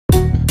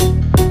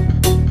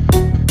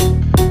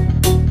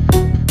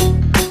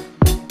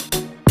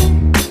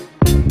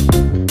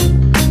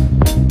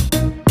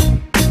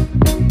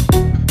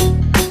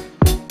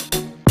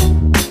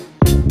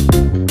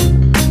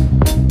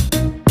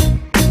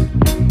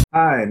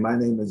Hi, my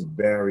name is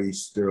Barry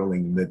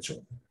Sterling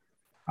Mitchell.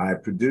 I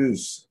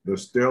produce the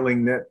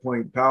Sterling Net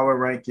Point Power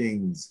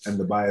Rankings and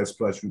the Bias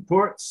Plus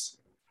reports.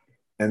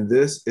 And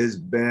this is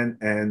Ben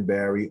and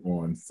Barry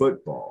on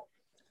football.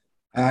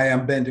 Hi,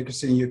 I'm Ben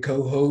Dickerson, your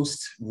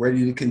co-host,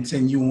 ready to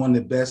continue on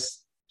the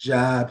best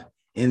job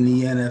in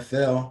the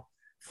NFL,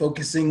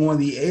 focusing on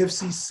the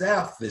AFC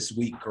South this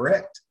week,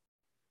 correct?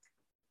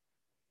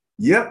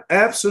 Yep,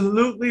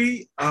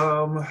 absolutely.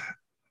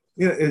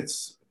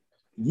 It's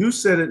you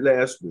said it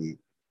last week.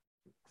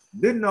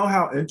 Didn't know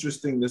how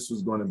interesting this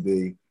was going to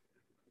be,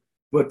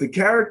 but the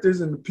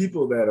characters and the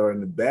people that are in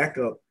the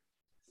backup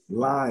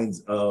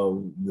lines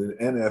of the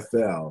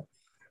NFL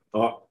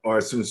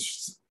are some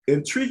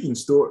intriguing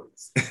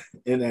stories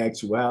in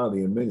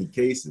actuality in many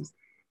cases.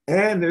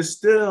 And there's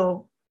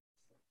still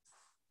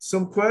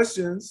some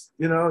questions.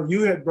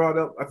 You had brought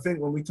up, I think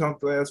when we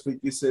talked last week,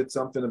 you said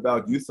something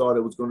about you thought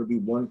it was going to be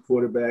one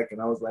quarterback.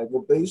 And I was like,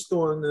 well, based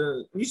on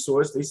the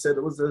resource, they said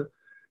it was a.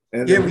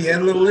 And yeah, we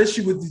had a little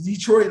issue with the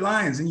Detroit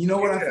Lions. And you know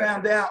what I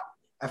found out?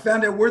 I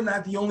found out we're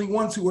not the only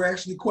ones who were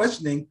actually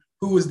questioning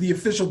who was the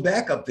official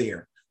backup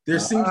there. There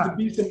seems to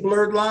be some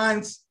blurred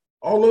lines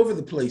all over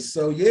the place.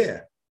 So,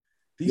 yeah,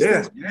 these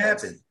things can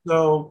happen.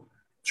 So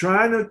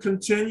trying to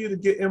continue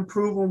to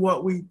improve on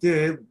what we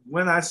did.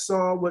 When I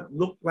saw what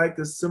looked like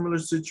a similar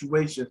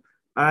situation,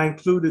 I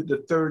included the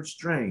third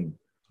string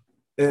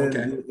in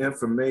the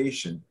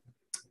information.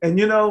 And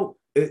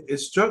it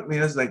struck me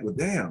as like, well,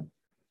 damn,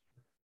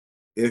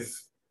 if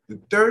the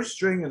third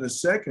string and the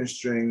second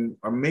string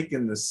are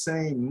making the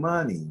same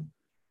money,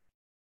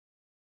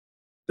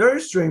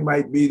 third string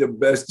might be the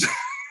best.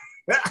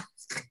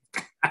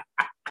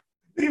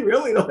 He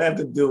really don't have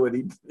to do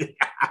anything.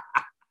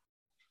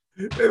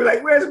 They were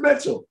like, where's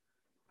Mitchell?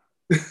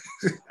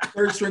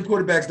 Third string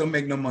quarterbacks don't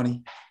make no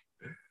money.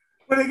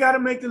 But they got to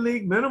make the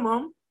league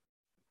minimum.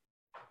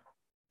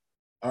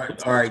 All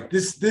right.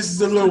 This is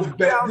a little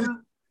better.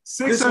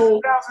 $600,000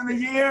 a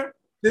year.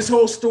 This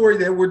whole story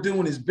that we're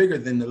doing is bigger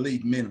than the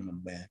league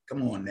minimum, man.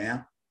 Come on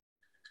now.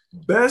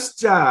 Best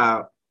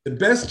job. The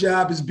best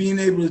job is being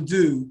able to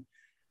do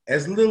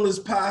as little as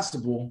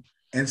possible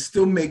and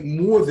still make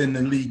more than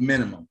the league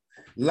minimum.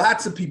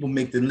 Lots of people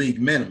make the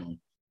league minimum.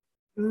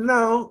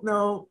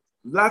 No.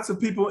 Lots of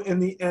people in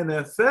the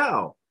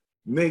NFL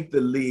make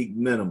the league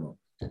minimum.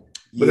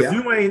 But if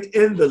you ain't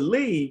in the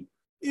league,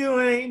 you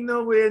ain't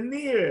nowhere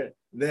near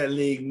that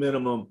league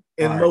minimum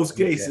in most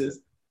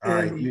cases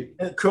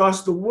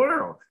across the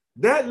world.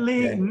 That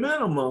league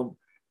minimum,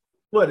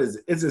 what is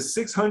it? Is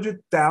it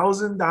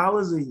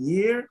 $600,000 a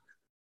year?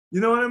 You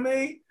know what I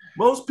mean?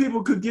 Most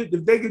people could get,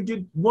 if they could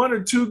get 1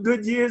 or 2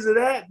 good years of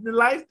that in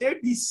life,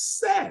 they'd be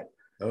set.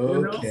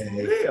 Okay.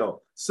 For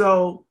real.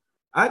 So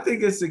I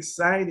think it's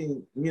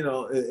exciting,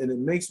 and it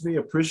makes me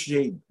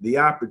appreciate the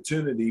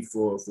opportunity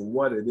for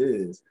what it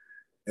is.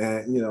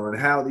 And, and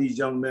how these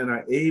young men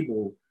are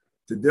able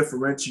to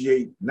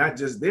differentiate not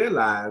just their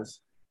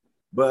lives,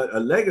 but a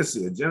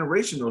legacy, a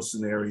generational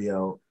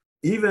scenario,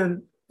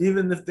 even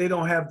if they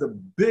don't have the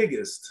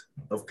biggest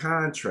of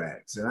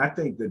contracts. And I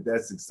think that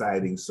that's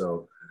exciting.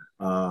 So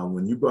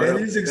when you brought that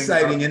is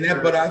exciting,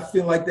 but I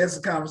feel like that's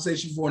a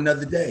conversation for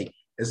another day.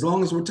 As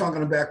long as we're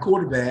talking about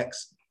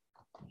quarterbacks,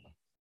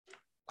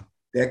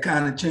 that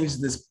kind of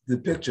changes the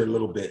picture a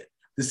little bit.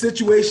 The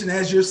situation,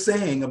 as you're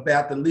saying,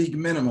 about the league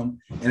minimum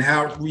and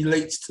how it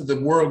relates to the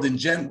world in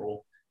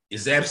general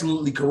is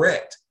absolutely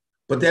correct.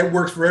 But that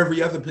works for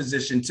every other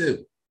position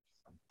too.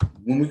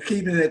 When we're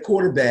keeping it at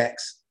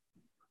quarterbacks,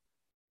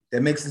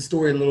 that makes the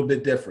story a little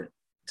bit different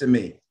to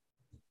me.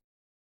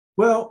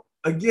 Well,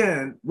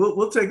 again,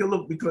 we'll take a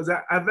look because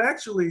I've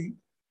actually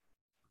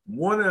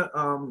want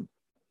to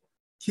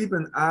keep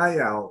an eye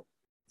out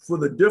for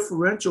the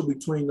differential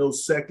between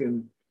those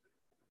second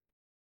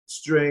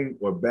string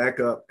or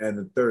backup and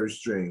the third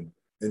string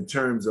in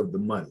terms of the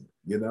money,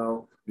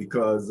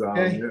 because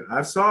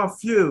I saw a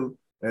few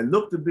and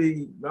looked to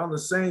be around the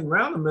same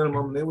round the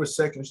minimum. They were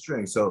second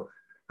string. So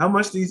how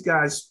much these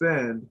guys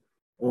spend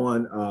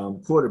on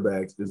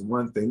quarterbacks is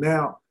one thing.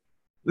 Now,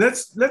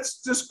 let's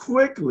just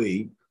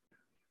quickly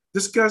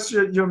discuss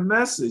your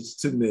message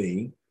to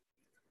me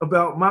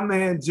about my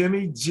man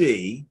Jimmy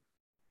G.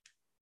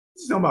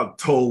 He's talking about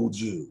told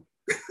you.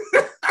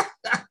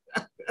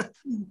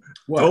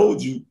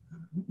 Told you.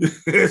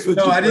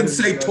 No, I didn't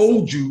say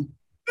told you.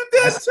 You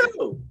did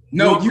too.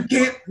 No, you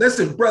can't.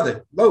 Listen,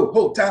 brother.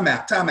 Hold, time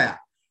out.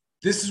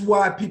 This is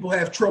why people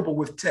have trouble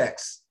with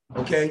text,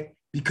 okay?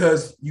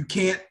 Because you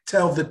can't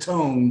tell the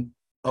tone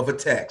of a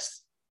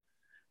text.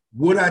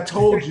 What I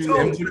told you,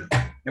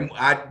 and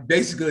I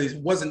basically it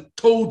wasn't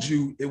told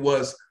you, it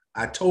was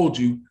I told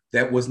you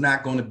that was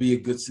not going to be a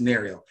good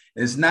scenario.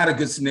 And it's not a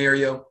good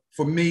scenario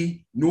for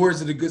me, nor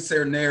is it a good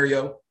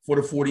scenario for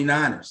the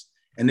 49ers.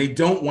 And they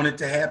don't want it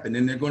to happen.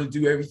 And they're going to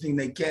do everything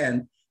they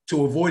can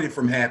to avoid it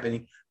from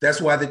happening.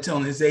 That's why they're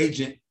telling his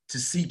agent to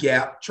seek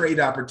out trade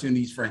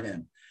opportunities for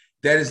him.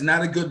 That is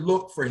not a good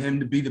look for him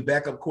to be the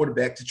backup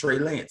quarterback to Trey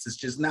Lance. It's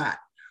just not.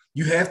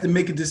 You have to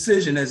make a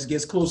decision as it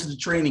gets closer to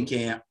training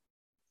camp,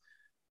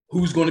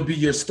 who's going to be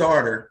your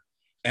starter.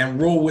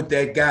 and roll with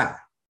that guy.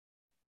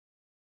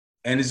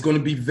 And it's going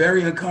to be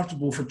very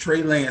uncomfortable for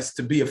Trey Lance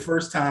to be a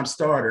first-time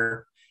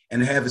starter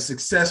and have a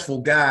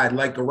successful guy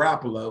like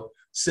Garoppolo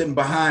sitting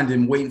behind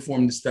him waiting for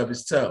him to stub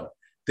his toe.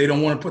 They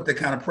don't want to put that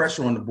kind of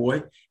pressure on the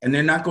boy, and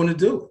they're not going to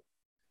do it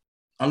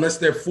unless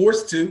they're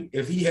forced to.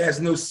 If he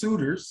has no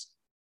suitors,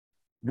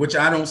 which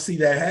I don't see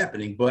that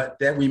happening, but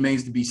that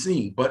remains to be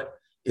seen. But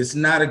it's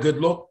not a good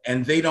look,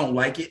 and they don't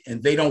like it,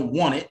 and they don't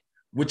want it,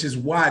 which is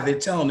why they're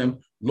telling them,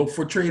 look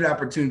for trade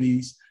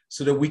opportunities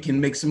so that we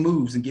can make some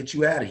moves and get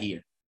you out of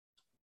here.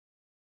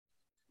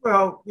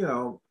 Well,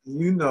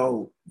 you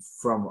know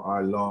from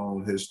our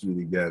long history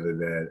together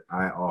that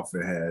I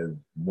often have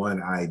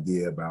one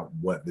idea about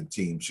what the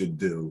team should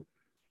do,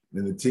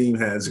 and the team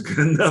has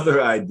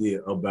another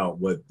idea about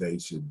what they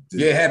should do.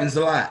 Yeah, it happens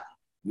a lot.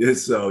 Yeah,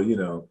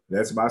 so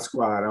that's my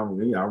squad.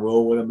 I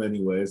roll with them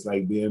anyway. It's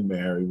like being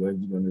married. What are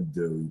you gonna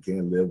do? You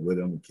can't live with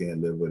them. You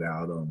can't live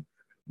without them.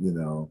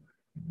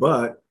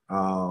 But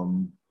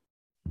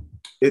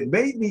it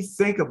made me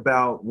think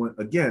about when,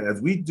 again,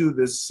 as we do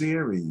this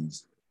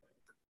series,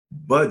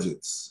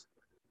 budgets.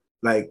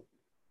 Like,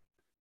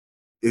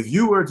 if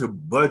you were to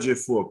budget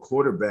for a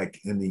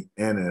quarterback in the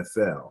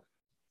NFL,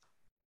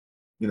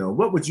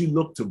 what would you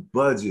look to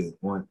budget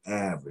on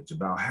average?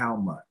 About how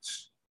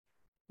much?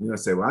 You're going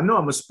to say, well, I know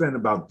I'm going to spend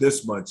about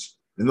this much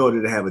in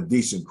order to have a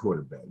decent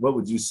quarterback. What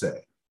would you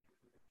say?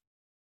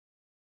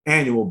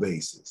 Annual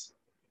basis.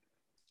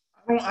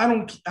 I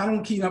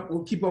don't keep up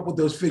with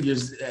those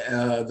figures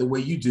the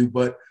way you do,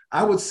 but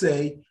I would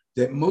say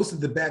that most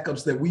of the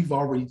backups that we've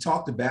already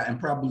talked about and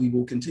probably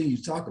will continue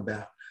to talk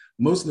about,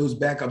 most of those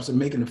backups are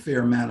making a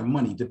fair amount of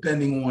money,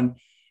 depending on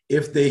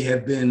if they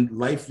have been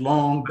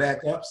lifelong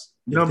backups.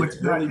 No, but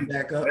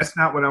that's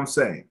not what I'm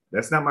saying.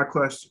 That's not my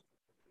question.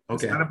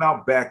 Okay. It's not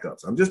about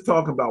backups. I'm just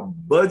talking about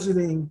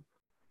budgeting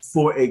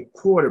for a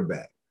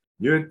quarterback.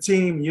 Your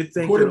team, you're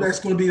thinking quarterback's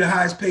going to be the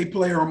highest paid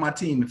player on my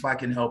team if I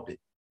can help it.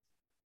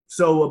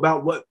 So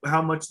about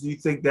how much do you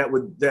think that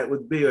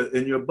would be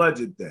in your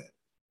budget then?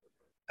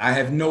 I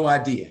have no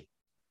idea.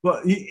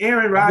 Well,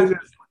 Aaron Rodgers,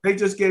 they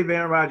just gave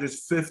Aaron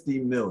Rodgers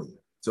 $50 million.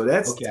 So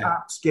that's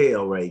top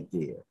scale right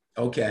there.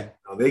 Okay.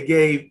 They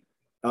gave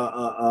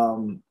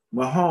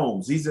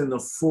Mahomes, he's in the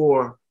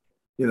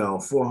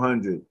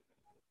 400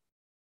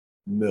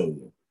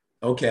 million.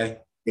 Okay.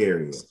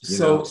 Area.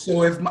 So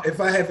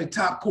if I have a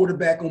top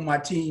quarterback on my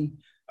team,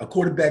 a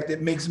quarterback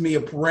that makes me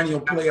a perennial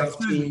playoff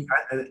team.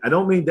 I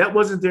don't mean that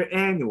wasn't their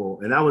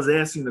annual, and I was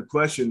asking the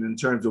question in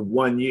terms of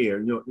 1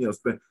 year.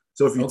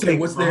 So if you take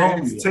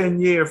Mahomes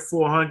 10-year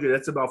 400,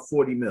 that's about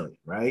 40 million,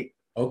 right?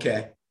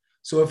 Okay.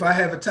 So if I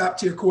have a top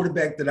tier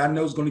quarterback that I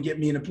know is going to get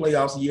me in the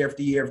playoffs year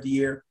after year after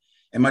year,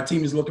 and my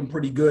team is looking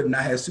pretty good, and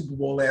I have Super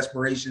Bowl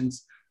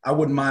aspirations, I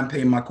wouldn't mind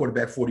paying my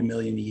quarterback 40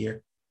 million a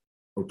year.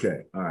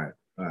 Okay. All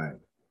right.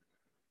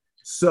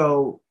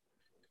 So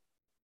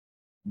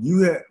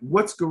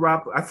what's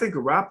Garoppolo? I think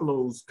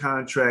Garoppolo's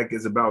contract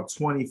is about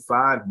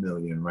 25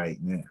 million right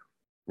now.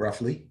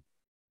 Roughly.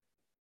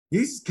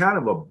 He's kind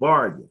of a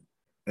bargain.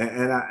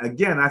 And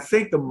I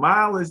think the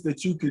mileage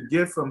that you could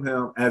get from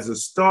him as a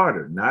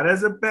starter, not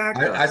as a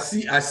backup. I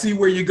see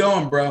where you're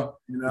going, bro.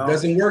 It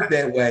doesn't work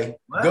that way.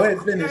 Well, go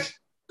ahead, finish.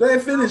 Go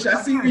ahead, finish.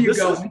 I see where you're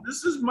going.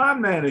 This is my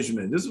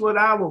management. This is what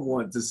I would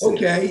want to see.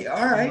 Okay,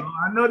 all right.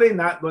 I know they're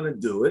not going to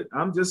do it.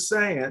 I'm just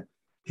saying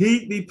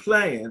he'd be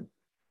playing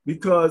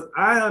because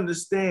I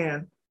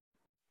understand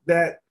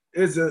that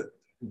there's a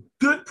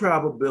good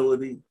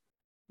probability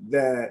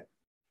that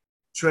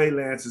Trey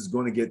Lance is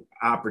going to get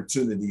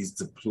opportunities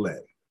to play.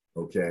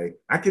 Okay.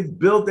 I could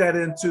build that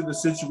into the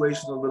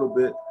situation a little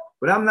bit,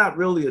 but I'm not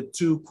really a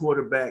 2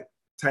 quarterback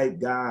type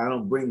guy. I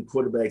don't bring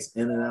quarterbacks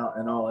in and out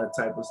and all that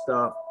type of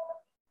stuff.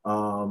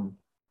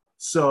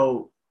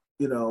 So,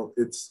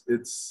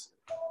 it's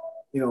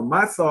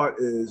my thought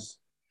is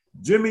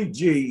Jimmy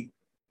G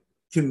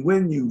can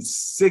win you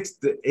 6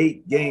 to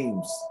 8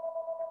 games.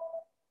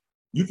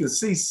 You can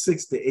see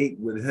 6 to 8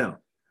 with him.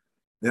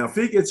 Now, if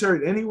he gets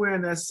hurt anywhere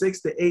in that 6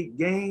 to 8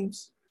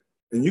 games,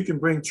 and you can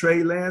bring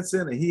Trey Lance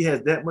in, and he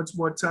has that much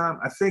more time,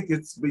 I think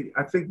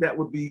that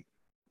would be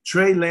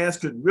Trey Lance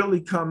could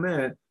really come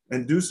in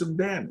and do some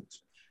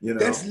damage.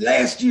 That's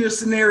last year's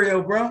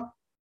scenario, bro.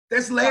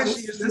 That's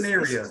last year's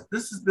scenario.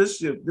 This is this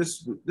year.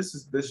 This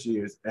is this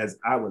year's as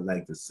I would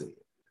like to see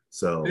it.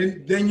 So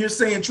then you're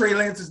saying Trey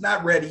Lance is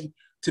not ready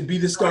to be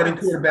the starting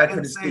quarterback for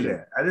the team.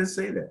 I didn't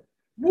say that.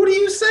 What are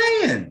you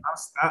saying?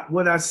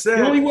 What I said.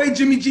 The only way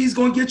Jimmy G is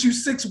going to get you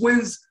 6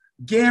 wins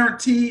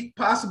guaranteed,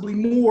 possibly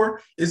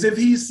more, is if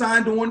he's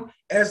signed on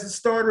as the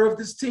starter of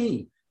this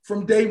team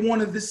from day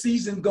 1 of the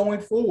season going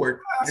forward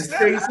and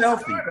stays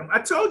healthy. I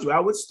told you I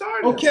would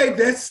start him. Okay,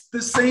 that's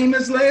the same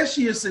as last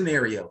year's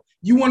scenario.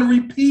 You want to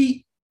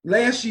repeat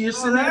last year's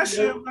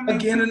scenario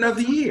again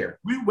another year.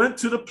 We went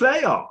to the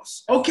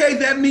playoffs. Okay,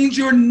 that means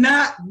you're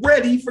not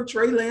ready for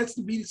Trey Lance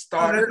to be the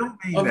starter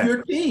of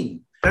your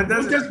team.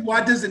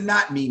 Why does it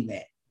not mean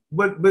that?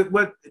 But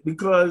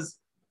because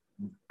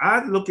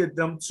I look at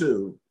them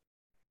too,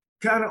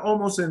 kind of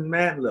almost in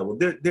Madden level.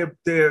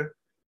 They're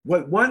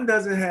what one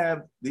doesn't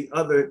have, the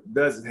other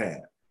doesn't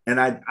have. And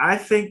I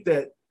think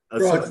that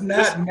Bro, it's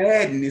not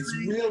Madden. It's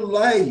real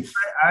life.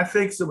 I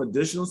think some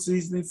additional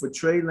seasoning for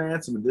Trey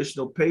Lance, some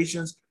additional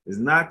patience is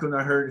not going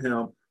to hurt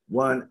him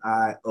one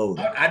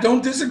iota. I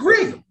don't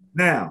disagree.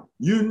 Now,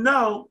 you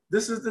know,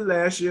 this is the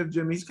last year of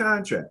Jimmy's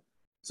contract.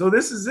 So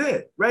this is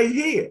it right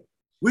here.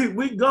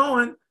 We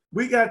going.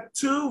 We got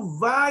two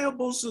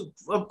viable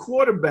of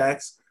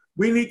quarterbacks.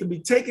 We need to be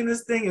taking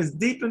this thing as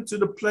deep into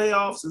the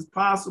playoffs as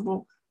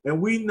possible.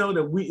 And we know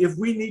that if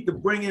we need to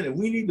bring in, if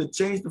we need to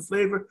change the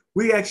flavor,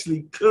 we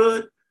actually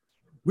could.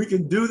 We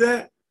can do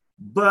that.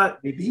 But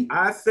maybe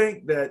I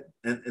think that,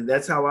 and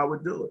that's how I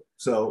would do it.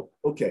 So,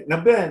 okay.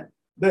 Now,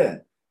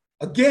 Ben.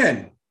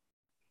 Again,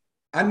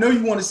 I know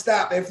you want to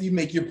stop after you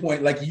make your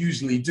point like you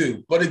usually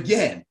do. But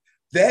again,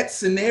 that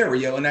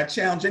scenario, and I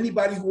challenge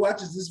anybody who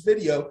watches this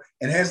video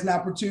and has an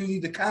opportunity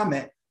to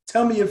comment,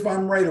 tell me if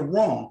I'm right or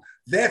wrong.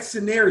 That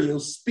scenario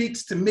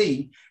speaks to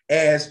me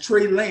as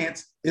Trey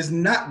Lance is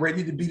not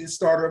ready to be the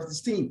starter of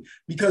this team.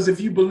 Because if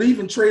you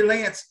believe in Trey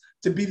Lance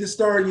to be the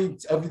starter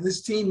of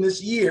this team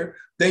this year,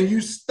 then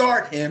you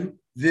start him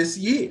this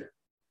year.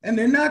 And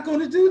they're not going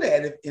to do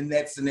that in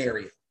that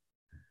scenario.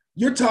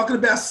 You're talking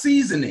about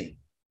seasoning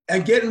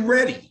and getting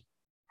ready.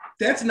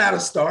 That's not a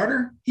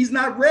starter. He's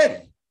not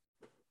ready.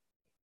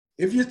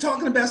 If you're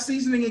talking about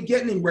seasoning and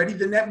getting him ready,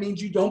 then that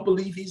means you don't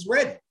believe he's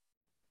ready.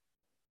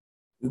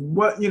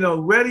 What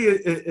ready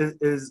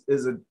is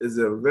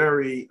a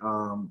very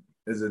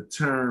is a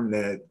term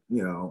that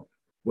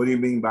what do you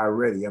mean by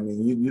ready? I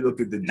mean, you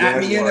look at the Jaguars.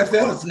 Not in the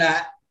NFL, it's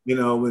not.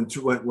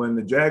 When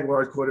the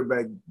Jaguars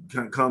quarterback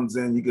comes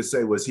in, you could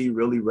say, was he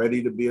really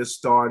ready to be a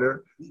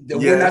starter?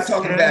 We're not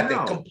talking about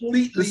that.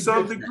 Completely to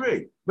some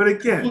degree. But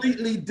again,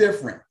 completely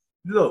different.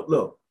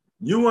 Look.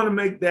 You want to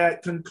make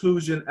that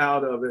conclusion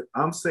out of it.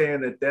 I'm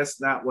saying that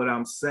that's not what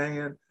I'm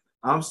saying.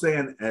 I'm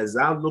saying, as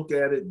I look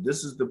at it,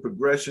 this is the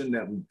progression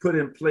that we put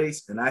in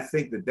place. And I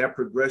think that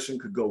progression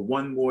could go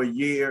one more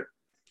year.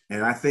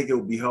 And I think it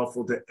will be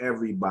helpful to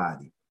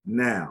everybody.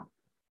 Now,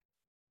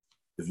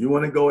 if you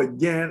want to go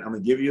again, I'm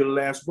going to give you the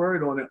last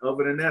word on it.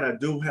 Other than that, I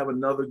do have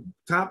another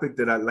topic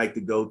that I'd like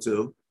to go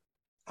to.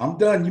 I'm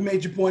done. You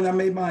made your point. I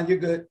made mine. You're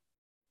good.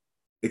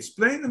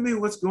 Explain to me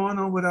what's going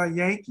on with our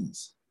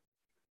Yankees.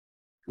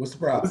 What's the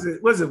problem?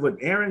 Was it with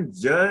Aaron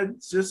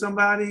Judge or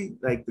somebody,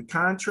 like the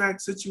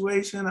contract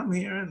situation? I'm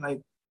hearing like.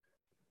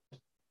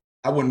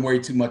 I wouldn't worry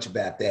too much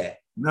about that.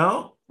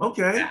 No?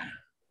 Okay.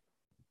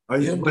 Are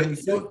you when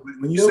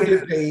you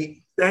get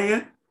paid?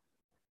 Staying?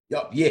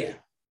 Yeah.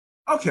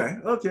 Okay.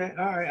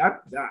 All right.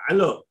 I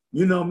look,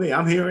 you know me,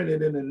 I'm hearing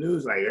it in the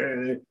news, like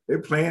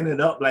they're playing it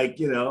up like,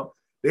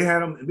 they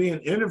had him being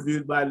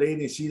interviewed by a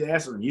lady and she'd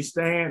asked him, you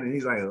staying? And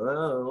he's like,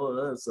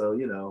 oh, so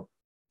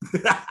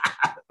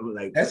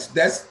like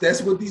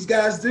that's what these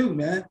guys do,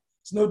 man.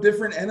 It's no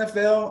different.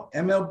 NFL,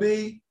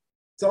 MLB,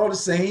 it's all the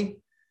same.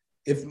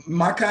 If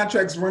my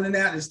contract's running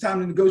out and it's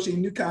time to negotiate a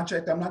new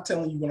contract, I'm not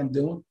telling you what I'm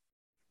doing.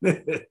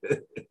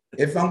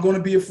 If I'm going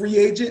to be a free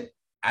agent,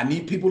 I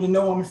need people to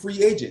know I'm a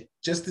free agent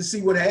just to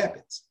see what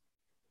happens.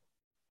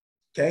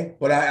 Okay,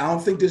 but I don't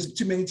think there's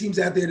too many teams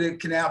out there that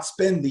can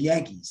outspend the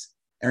Yankees.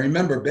 And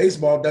remember,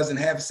 baseball doesn't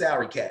have a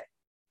salary cap.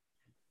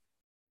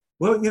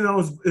 Well,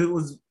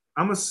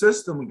 I'm a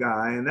system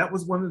guy, and that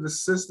was one of the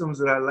systems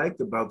that I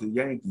liked about the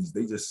Yankees.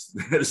 They just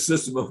had a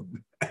system of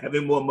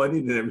having more money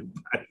than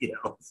everybody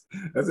else.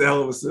 That's a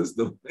hell of a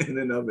system in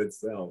and of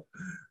itself.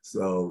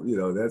 So,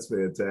 that's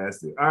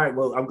fantastic. All right,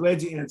 well, I'm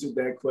glad you answered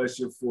that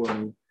question for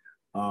me.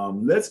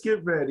 Let's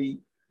get ready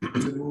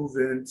to move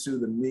into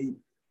the meat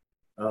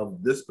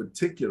of this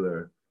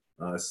particular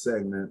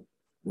segment,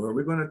 where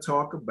we're going to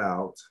talk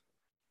about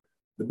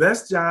the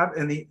best job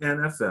in the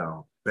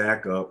NFL,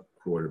 backup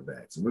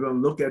quarterbacks. And we're going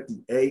to look at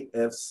the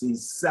AFC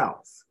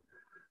South.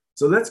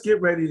 So let's get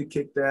ready to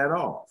kick that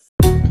off.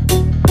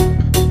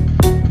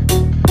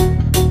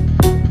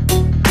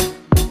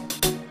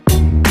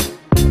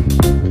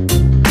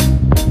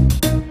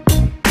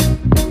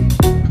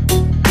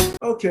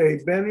 Okay,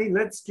 Benny,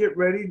 let's get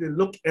ready to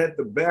look at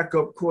the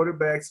backup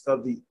quarterbacks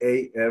of the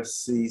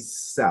AFC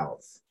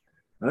South.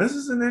 Now, this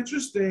is an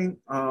interesting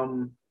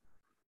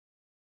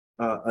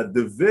a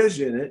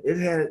division.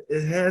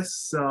 It has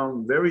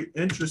some very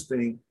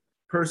interesting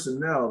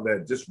personnel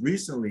that just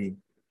recently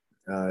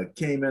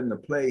came into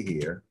play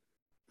here.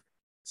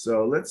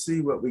 So let's see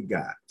what we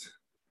got.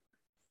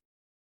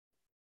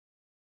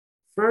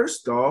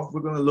 First off,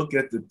 we're going to look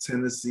at the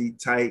Tennessee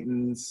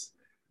Titans.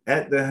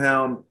 At the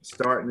helm,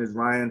 starting is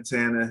Ryan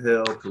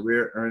Tannehill,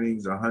 career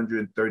earnings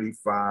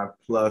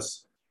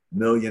 $135+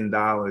 million,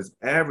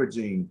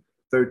 averaging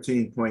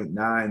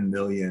 $13.9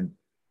 million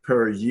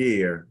per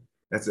year.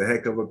 That's a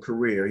heck of a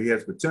career. He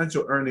has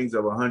potential earnings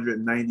of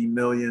 $190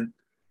 million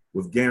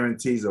with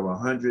guarantees of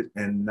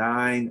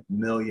 $109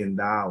 million.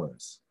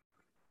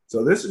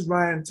 So this is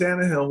Ryan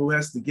Tannehill, who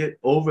has to get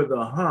over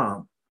the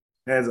hump,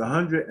 has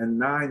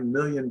 $109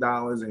 million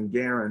in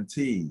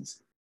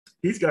guarantees.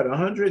 He's got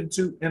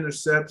 102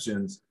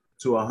 interceptions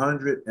to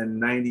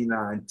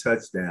 199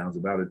 touchdowns,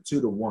 about a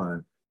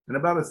 2-to-1. and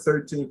about a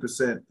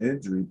 13%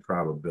 injury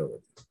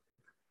probability.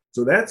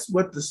 So that's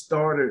what the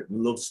starter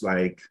looks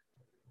like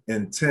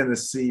in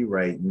Tennessee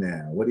right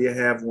now. What do you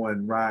have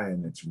on,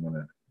 Ryan, that you want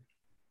to?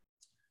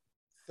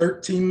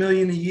 13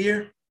 million a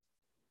year.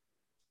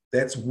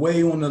 That's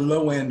way on the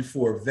low end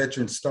for a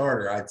veteran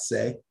starter, I'd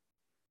say.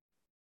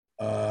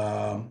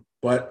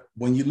 But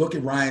when you look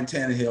at Ryan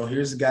Tannehill,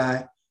 here's a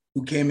guy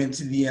who came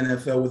into the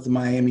NFL with the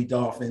Miami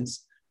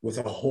Dolphins with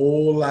a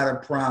whole lot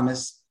of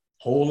promise,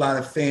 whole lot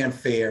of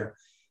fanfare,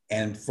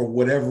 and for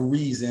whatever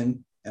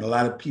reason, and a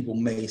lot of people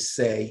may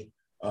say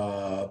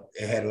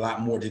it had a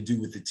lot more to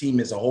do with the team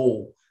as a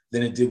whole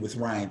than it did with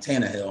Ryan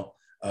Tannehill,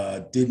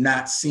 did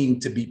not seem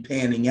to be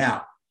panning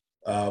out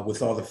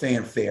with all the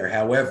fanfare.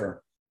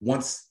 However,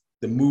 once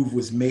the move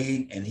was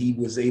made and he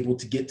was able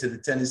to get to the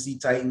Tennessee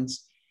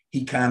Titans,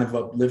 he kind of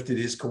uplifted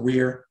his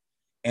career.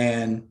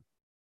 And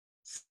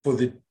for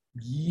the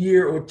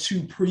year or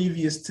two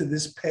previous to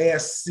this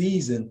past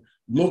season,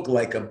 looked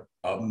like a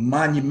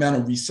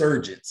monumental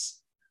resurgence.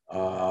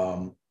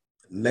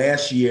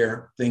 Last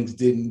year, things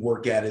didn't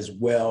work out as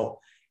well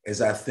as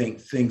I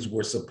think things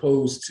were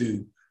supposed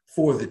to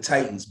for the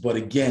Titans. But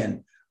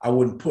again, I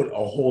wouldn't put a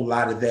whole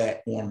lot of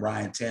that on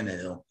Ryan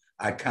Tannehill.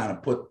 I kind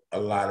of put a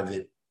lot of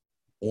it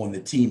on the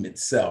team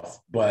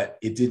itself, but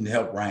it didn't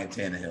help Ryan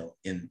Tannehill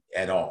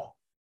at all.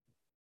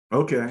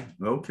 Okay.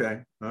 All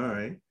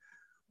right.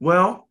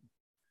 Well,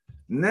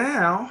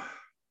 now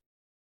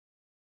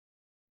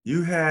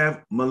you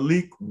have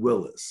Malik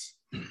Willis.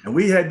 And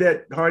we had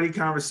that hearty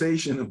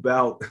conversation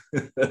about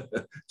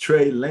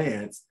Trey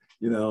Lance.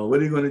 You know, what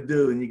are you going to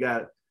do? And you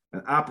got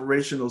an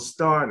operational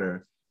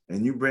starter,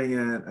 and you bring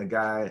in a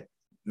guy.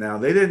 Now,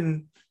 they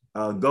didn't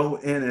go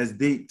in as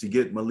deep to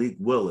get Malik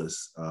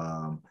Willis.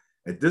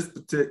 At this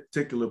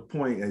particular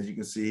point, as you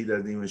can see, he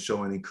doesn't even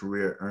show any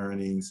career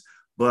earnings,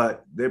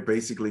 but they're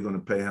basically going to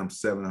pay him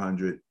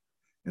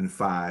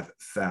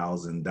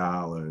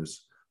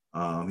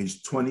 $705,000.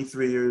 He's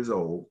 23 years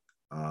old.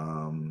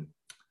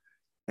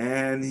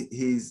 And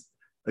he's,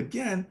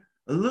 again,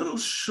 a little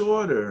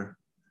shorter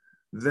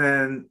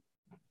than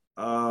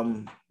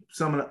some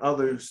of the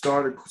other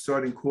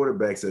starting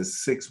quarterbacks at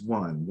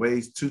 6'1",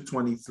 weighs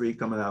 223,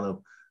 coming out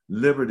of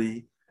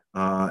Liberty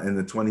in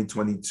the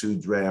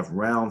 2022 draft,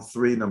 round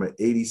 3, number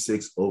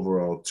 86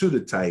 overall to the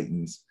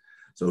Titans.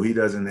 So he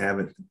doesn't have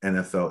an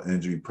NFL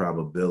injury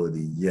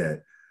probability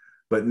yet.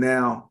 But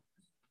now,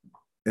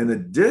 in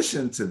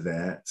addition to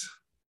that,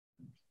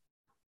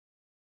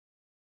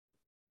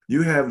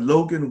 you have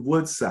Logan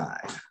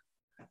Woodside,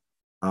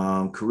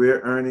 career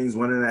earnings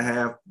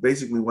 1.5,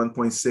 basically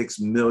 1.6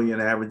 million,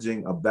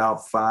 averaging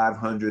about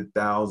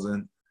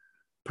 500,000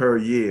 per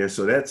year.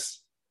 So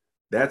that's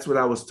what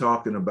I was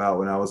talking about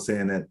when I was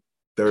saying that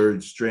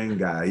third string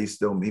guy. He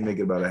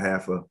making about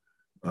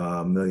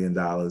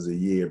 $500,000 a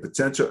year.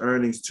 Potential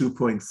earnings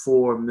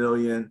 2.4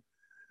 million.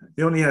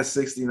 He only has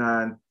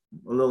 69,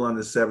 a little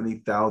under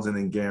 70,000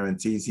 in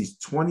guarantees. He's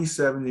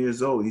 27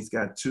 years old. He's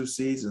got 2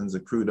 seasons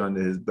accrued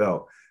under his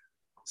belt.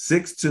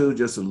 6'2",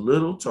 just a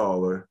little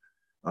taller,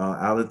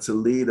 out of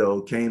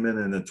Toledo, came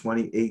in the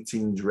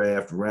 2018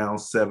 draft, round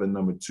 7,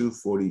 number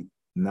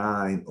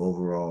 249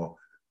 overall,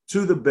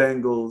 to the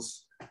Bengals,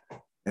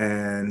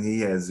 and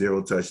he has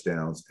 0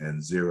 touchdowns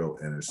and 0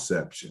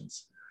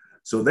 interceptions.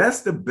 So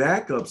that's the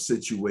backup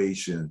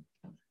situation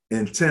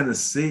in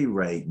Tennessee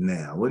right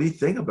now. What do you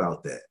think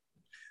about that?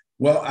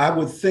 Well, I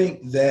would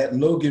think that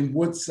Logan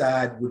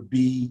Woodside would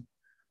be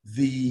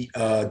the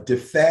de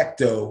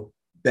facto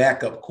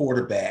backup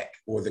quarterback,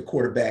 or the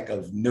quarterback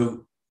of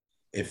note,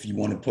 if you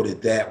want to put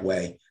it that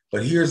way.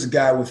 But here's a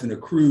guy with an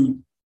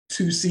accrued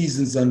 2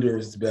 seasons under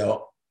his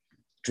belt,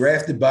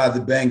 drafted by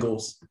the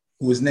Bengals,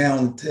 who is now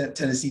on the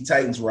Tennessee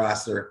Titans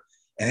roster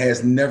and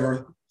has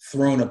never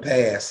thrown a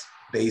pass,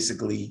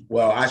 basically.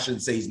 Well, I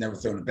shouldn't say he's never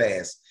thrown a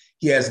pass.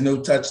 He has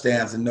no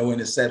touchdowns and no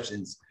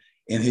interceptions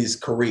in his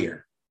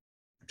career,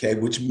 okay,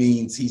 which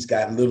means he's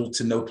got little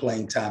to no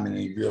playing time in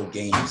any real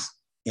games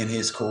in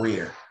his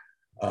career.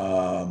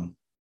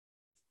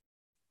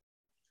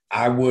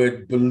 I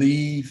would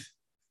believe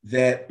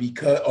that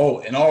because,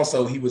 and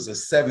also he was a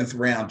 7th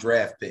round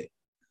draft pick.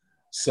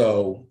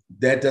 So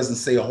that doesn't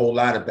say a whole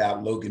lot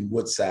about Logan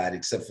Woodside,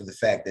 except for the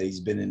fact that he's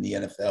been in the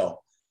NFL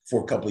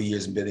for a couple of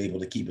years and been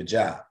able to keep a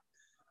job.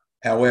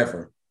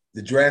 However,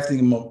 the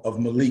drafting of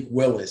Malik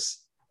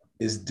Willis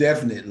is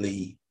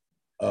definitely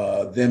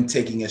them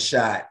taking a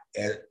shot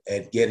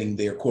at getting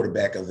their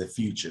quarterback of the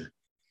future.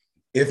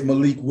 If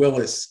Malik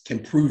Willis can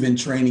prove in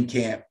training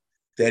camp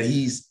that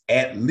he's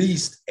at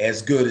least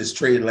as good as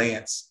Trey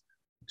Lance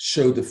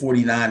showed the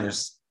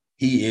 49ers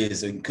he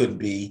is and could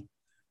be,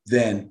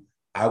 then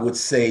I would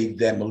say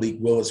that Malik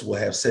Willis will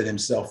have set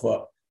himself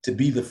up to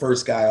be the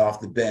first guy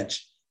off the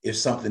bench if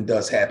something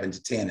does happen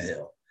to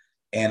Tannehill.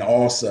 And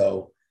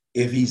also,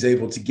 if he's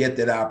able to get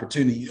that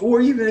opportunity, or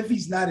even if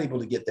he's not able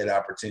to get that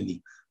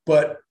opportunity,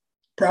 but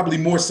probably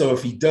more so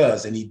if he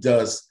does, and he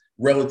does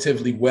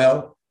relatively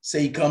well.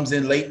 Say he comes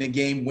in late in the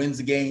game, wins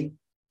the game,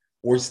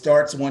 or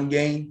starts one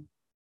game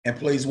and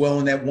plays well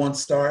in that 1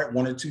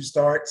 or 2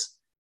 starts,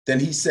 then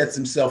he sets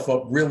himself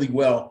up really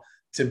well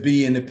to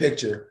be in the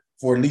picture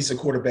for at least a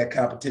quarterback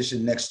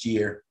competition next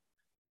year.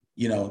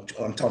 You know,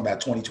 I'm talking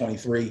about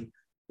 2023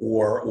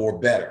 or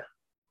better.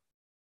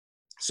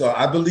 So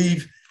I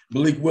believe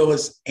Malik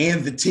Willis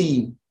and the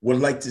team would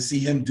like to see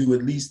him do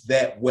at least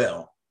that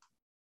well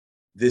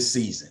this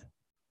season.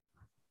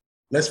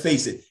 Let's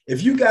face it,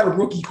 if you got a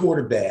rookie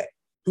quarterback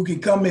who can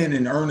come in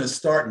and earn a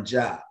starting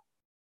job,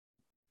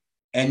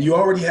 and you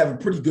already have a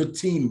pretty good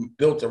team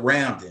built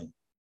around him,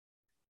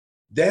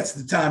 that's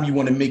the time you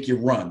want to make your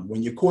run.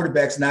 When your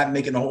quarterback's not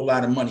making a whole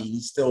lot of money,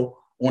 he's still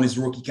on his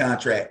rookie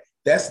contract,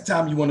 that's the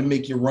time you want to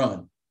make your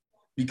run,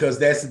 because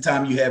that's the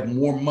time you have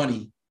more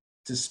money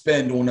to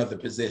spend on other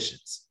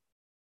positions.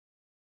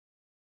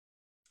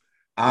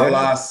 A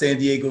la San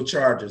Diego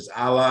Chargers,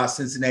 a la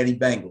Cincinnati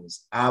Bengals,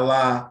 a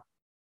la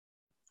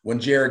when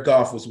Jared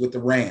Goff was with the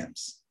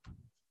Rams.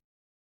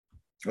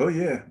 Oh,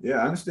 yeah. Yeah,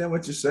 I understand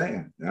what you're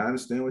saying. I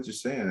understand what you're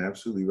saying.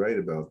 Absolutely right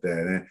about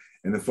that.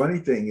 And the funny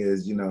thing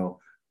is, you know,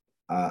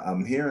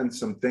 I'm hearing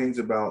some things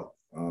about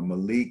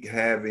Malik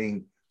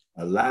having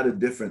a lot of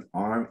different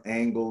arm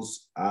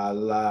angles, a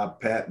la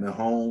Pat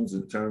Mahomes,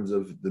 in terms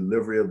of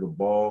delivery of the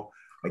ball.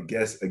 I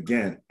guess,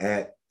 again,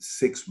 at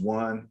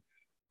 6'1",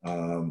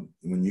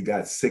 when you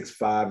got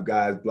 6'5"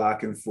 guys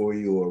blocking for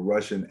you or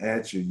rushing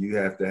at you, you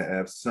have to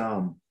have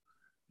some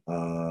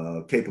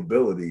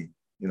capability,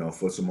 you know,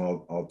 for some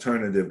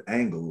alternative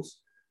angles.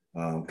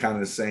 Kind of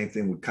the same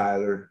thing with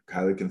Kyler.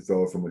 Kyler can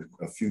throw it from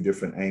a few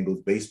different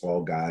angles.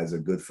 Baseball guys are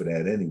good for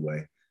that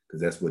anyway,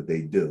 because that's what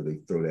they do. They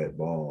throw that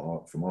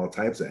ball from all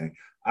types of angles.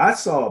 I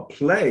saw a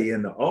play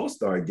in the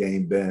All-Star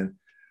game, Ben,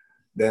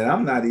 that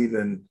I'm not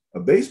even a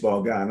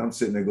baseball guy, and I'm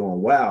sitting there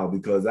going, wow,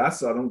 because I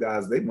saw them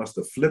guys, they must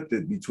have flipped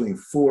it between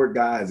 4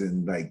 guys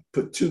and like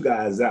put 2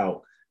 guys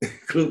out,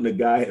 including the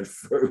guy at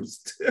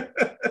first.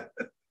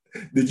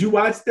 Did you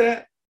watch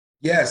that?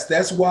 Yes,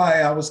 that's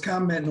why I was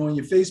commenting on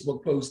your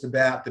Facebook post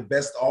about the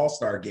best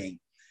All-Star game.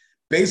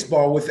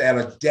 Baseball, without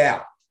a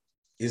doubt,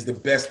 is the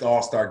best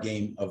All-Star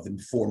game of the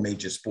 4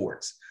 major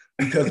sports,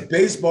 because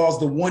baseball is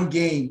the one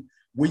game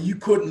where you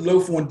couldn't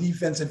loaf on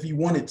defense if you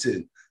wanted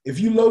to. If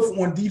you loaf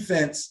on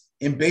defense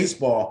in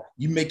baseball,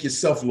 you make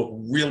yourself look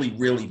really,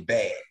 really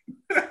bad.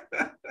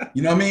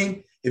 You know what I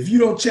mean? If you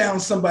don't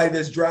challenge somebody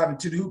that's driving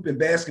to the hoop in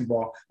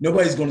basketball,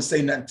 nobody's going to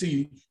say nothing to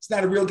you. It's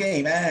not a real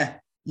game.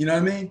 You know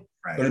what I mean?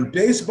 Right. But in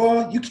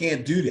baseball, you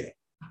can't do that.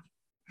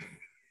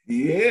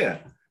 Yeah,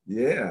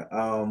 yeah.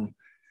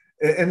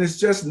 And it's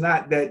just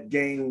not that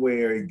game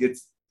where it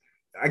gets,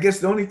 I guess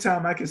the only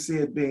time I can see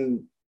it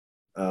being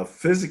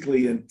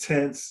physically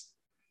intense,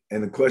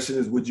 and the question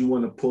is, would you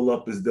want to pull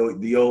up as though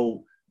the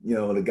old, you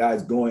know, the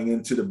guys going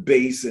into the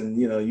base and,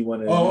 you know, you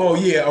want to. Oh,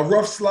 yeah, a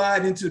rough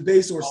slide into the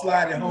base or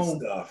slide at home.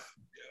 Stuff.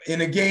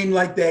 In a game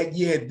like that,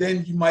 yeah,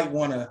 then you might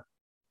want to,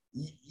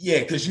 yeah,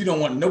 because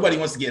nobody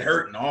wants to get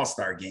hurt in an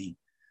All-Star game.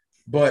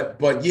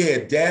 But yeah,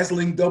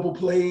 dazzling double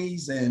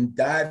plays and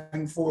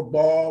diving for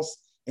balls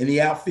in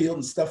the outfield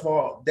and stuff,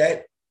 all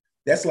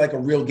that's like a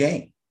real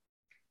game.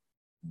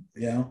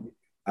 You know?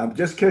 I'm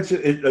just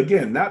catching it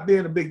again, not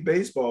being a big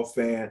baseball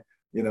fan,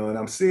 you know, and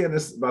I'm seeing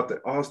this about the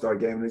All-Star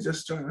game, and it's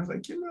just trying, I was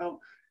like, you know,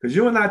 because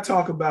you and I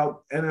talk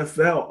about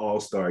NFL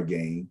All-Star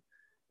game,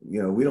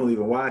 you know, we don't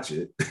even watch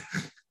it.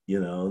 You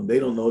know, they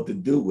don't know what to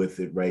do with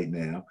it right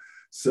now.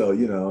 So,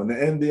 you know, in the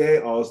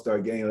NBA All-Star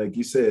game, like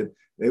you said,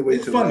 they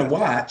wait. It's fun to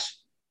watch.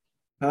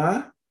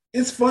 Huh?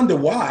 It's fun to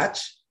watch.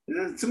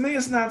 To me,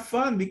 it's not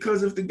fun,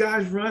 because if the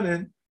guy's running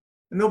and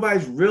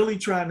nobody's really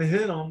trying to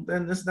hit him,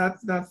 then it's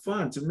not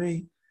fun to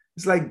me.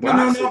 It's like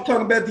boxing. No, I'm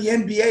talking about the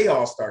NBA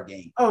All-Star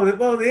game. Oh,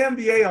 well, the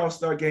NBA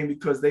All-Star game,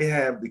 because they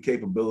have the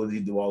capability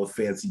to do all the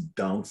fancy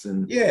dunks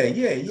and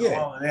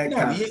all of that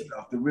kind of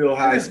stuff. The real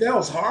high.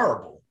 NFL's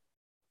horrible.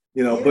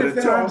 You know, but in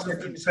terms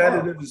of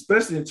competitive,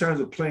 especially in terms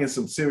of playing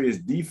some serious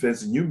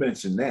defense, and you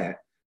mentioned that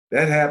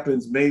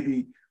happens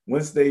maybe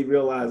once they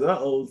realize,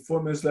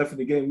 4 minutes left in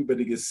the game, we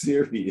better get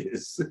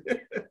serious.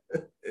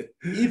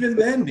 Even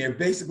then, they're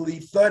basically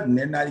thudding.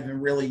 They're not even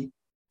really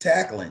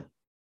tackling.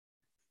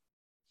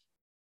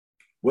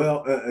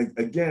 Well,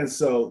 again,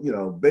 so, you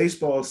know,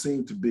 baseball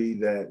seemed to be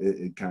that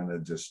it kind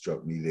of just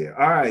struck me there.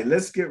 All right,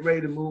 let's get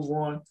ready to move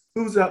on.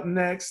 Who's up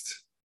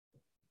next?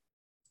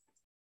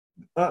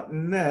 Up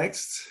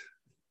next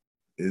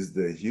is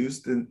the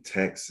Houston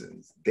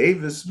Texans,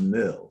 Davis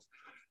Mills.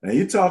 Now,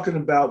 you're talking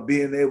about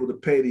being able to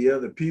pay the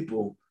other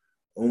people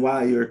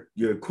while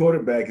your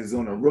quarterback is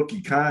on a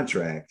rookie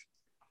contract.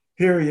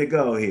 Here you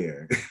go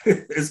here.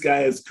 This guy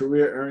has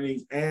career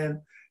earnings and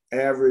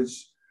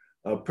average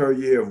per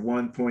year of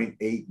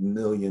 $1.8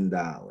 million,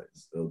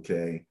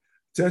 okay?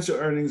 Potential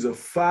earnings of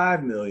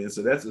 $5 million,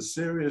 so that's a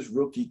serious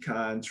rookie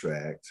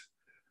contract.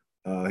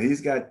 He's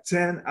got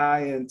 10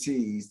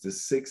 INTs to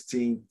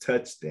 16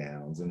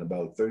 touchdowns and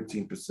about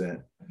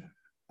 13%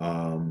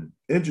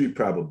 injury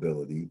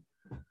probability.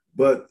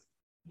 But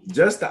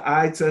just the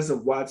eye test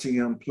of watching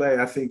him play,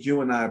 I think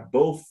you and I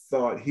both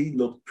thought he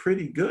looked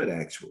pretty good,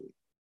 actually.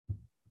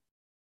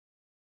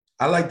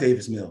 I like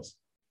Davis Mills.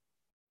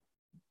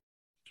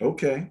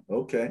 Okay.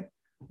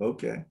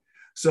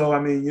 So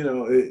I mean,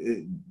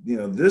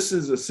 this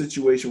is a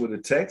situation where the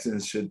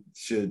Texans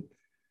should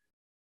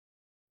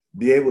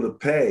be able to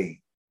pay,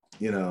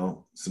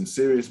 some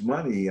serious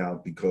money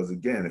out, because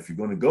again, if you're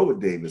going to go with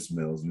Davis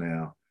Mills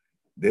now,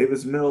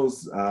 Davis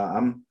Mills,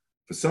 I'm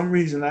for some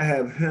reason I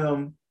have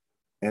him,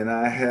 and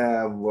I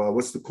have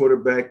what's the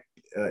quarterback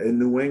in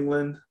New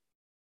England?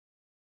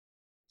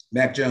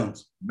 Mac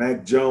Jones.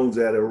 Mac Jones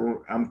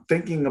I'm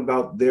thinking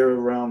about they're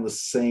around the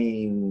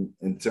same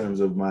in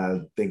terms of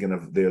my thinking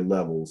of their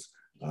levels.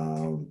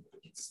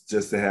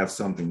 Just to have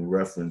something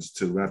reference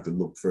to, I have to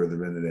look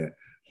further into that.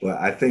 But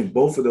I think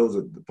both of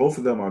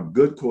them are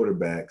good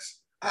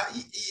quarterbacks.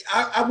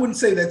 I wouldn't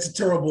say that's a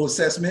terrible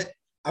assessment.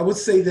 I would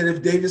say that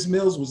if Davis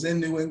Mills was in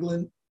New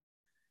England,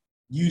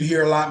 you'd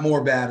hear a lot more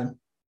about him.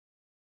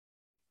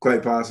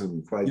 Quite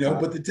possibly,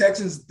 But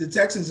the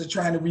Texans are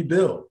trying to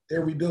rebuild.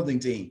 They're a rebuilding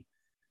team.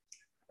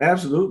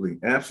 Absolutely.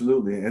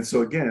 And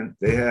so again,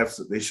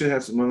 they should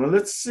have some. Well,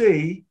 let's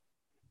see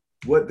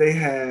what they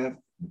have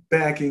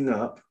backing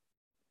up.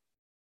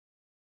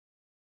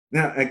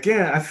 Now,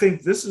 again, I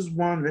think this is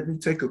one. Let me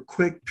take a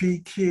quick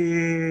peek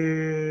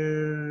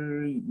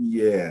here.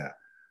 Yeah.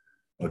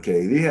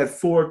 Okay, they had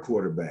 4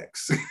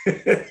 quarterbacks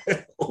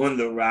on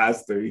the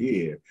roster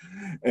here.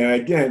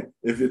 And again,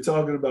 if you're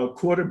talking about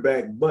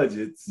quarterback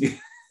budgets,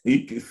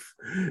 if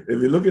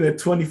you're looking at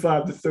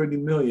 25 to 30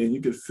 million, you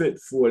could fit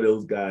 4 of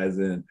those guys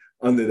in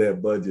under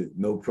that budget,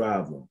 no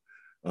problem.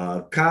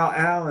 Kyle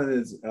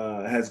Allen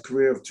has a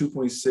career of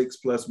 2.6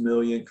 plus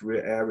million,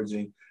 career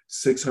averaging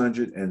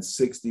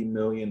 660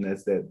 million.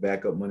 That's that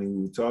backup money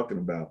we were talking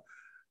about.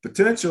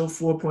 Potential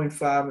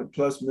 4.5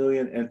 plus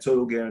million, and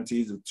total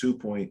guarantees of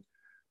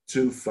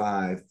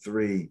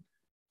 $2.253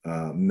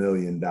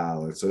 million.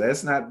 So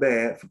that's not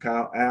bad for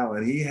Kyle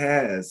Allen. He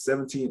has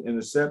 17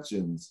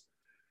 interceptions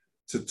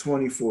to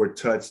 24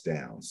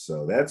 touchdowns.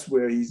 So that's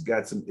where he's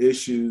got some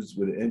issues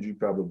with the injury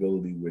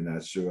probability we're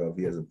not sure of.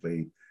 He hasn't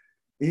played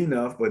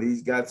enough, but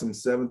he's got some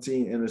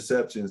 17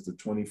 interceptions to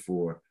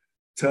 24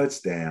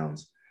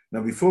 touchdowns.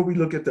 Now, before we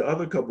look at the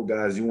other couple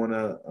guys, you want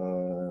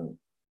to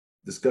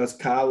discuss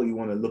Kyle, or you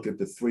want to look at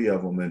the 3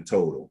 of them in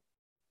total?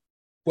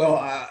 Well,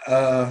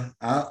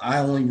 I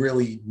only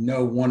really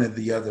know one of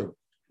the other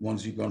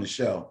ones you're going to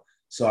show,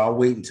 so I'll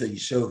wait until you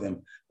show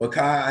them. But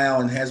Kyle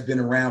Allen has been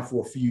around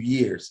for a few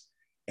years,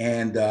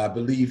 and I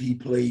believe he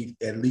played,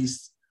 at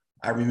least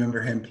I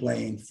remember him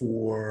playing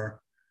for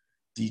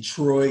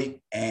Detroit,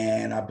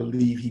 and I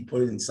believe he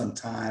put in some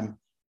time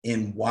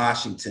in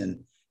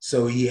Washington.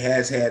 So he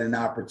has had an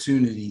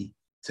opportunity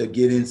to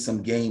get in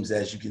some games,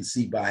 as you can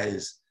see by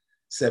his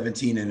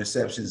 17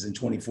 interceptions and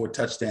 24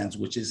 touchdowns,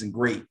 which isn't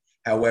great.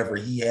 However,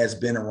 he has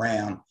been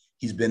around.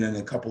 He's been in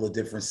a couple of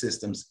different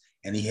systems,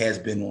 and he has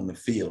been on the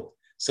field.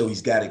 So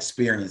he's got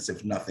experience,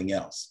 if nothing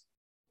else.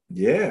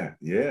 Yeah,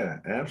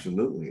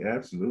 absolutely.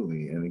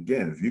 And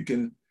again, if you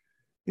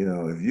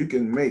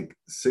can make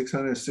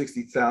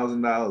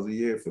 $660,000 a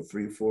year for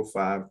 3, 4,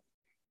 5,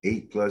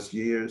 8 plus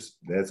years,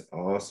 that's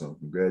awesome.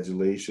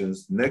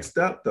 Congratulations. Next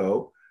up,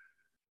 though,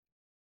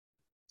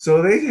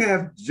 so they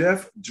have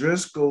Jeff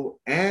Driscoll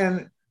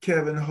and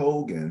Kevin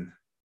Hogan.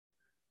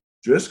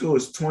 Driscoll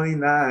is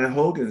 29,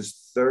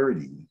 Hogan's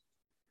 30.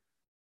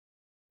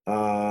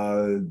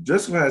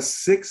 Driscoll has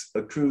 6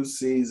 accrued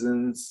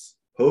seasons.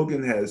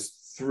 Hogan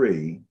has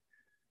 3.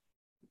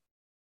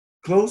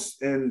 Close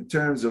in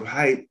terms of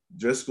height,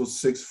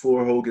 Driscoll's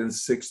 6'4",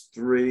 Hogan's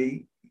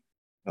 6'3".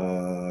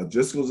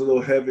 Driscoll's a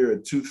little heavier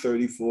at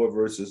 234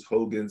 versus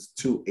Hogan's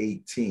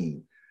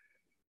 218.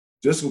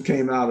 Driscoll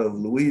came out of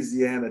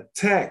Louisiana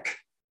Tech,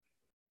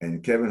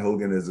 and Kevin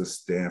Hogan is a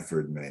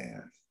Stanford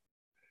man.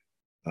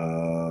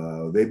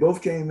 They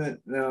both came in.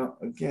 Now,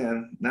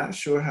 again, not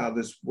sure how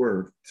this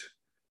worked.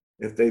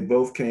 If they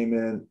both came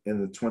in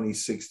the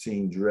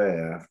 2016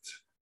 draft,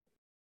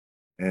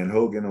 and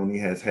Hogan only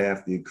has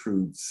half the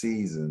accrued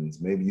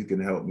seasons, maybe you can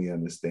help me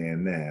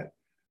understand that.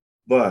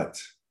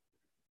 But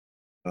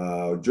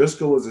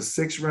Driscoll was a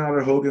 6th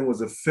rounder. Hogan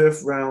was a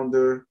 5th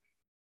rounder.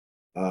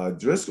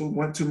 Driscoll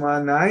went to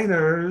my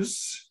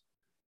Niners.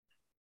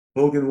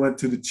 Hogan went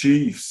to the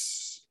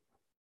Chiefs.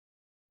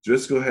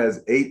 Driscoll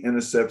has 8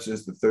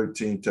 interceptions to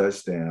 13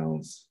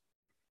 touchdowns.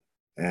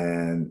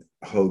 And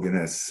Hogan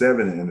has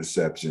 7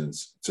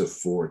 interceptions to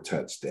 4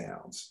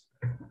 touchdowns.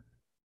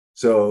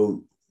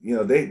 So,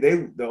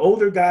 the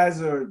older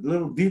guys are a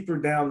little deeper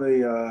down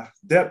the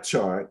depth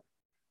chart,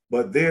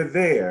 but they're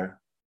there.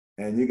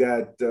 And you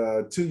got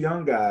 2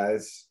 young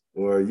guys,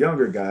 or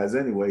younger guys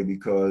anyway,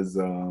 because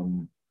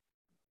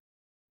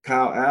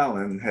Kyle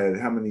Allen had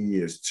how many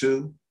years?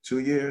 2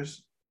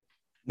 years?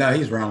 No,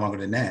 he's around longer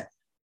than that.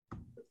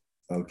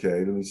 Okay,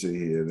 let me see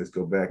here. Let's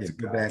go back to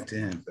Kyle. Back to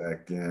him.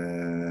 Back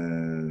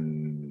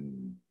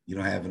in. You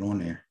don't have it on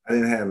there. I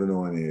didn't have it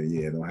on there.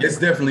 Yeah, it's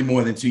definitely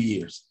more than 2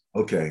 years.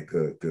 Okay,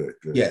 good.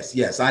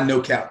 Yes. I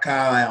know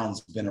Kyle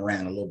Allen's been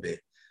around a little bit.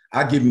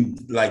 I'll give him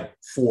like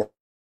 4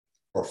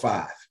 or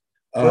 5.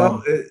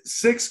 Well,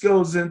 6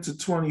 goes into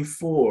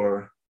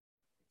 24.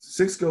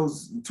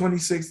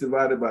 26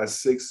 divided by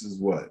 6 is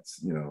what?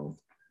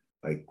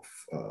 Like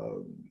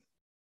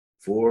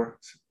four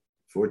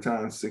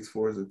times 6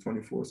 4 is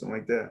 24, something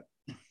like that.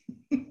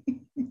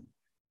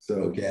 So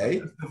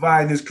Okay.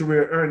 dividing his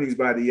career earnings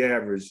by the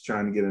average,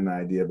 trying to get an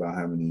idea about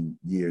how many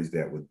years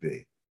that would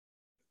be.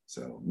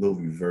 So a little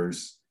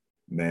reverse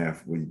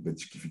math, but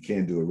if you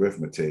can't do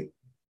arithmetic,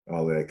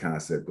 all that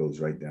concept goes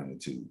right down the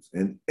tubes.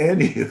 In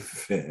any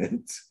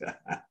event,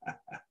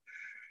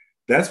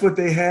 that's what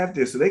they have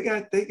there. So they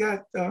got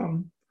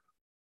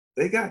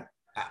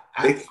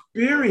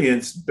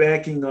experience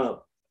backing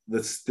up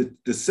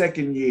the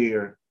second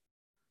year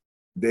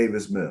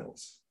Davis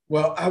Mills.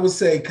 Well, I would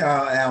say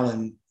Kyle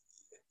Allen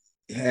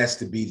has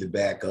to be the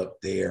backup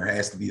there,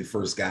 has to be the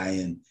first guy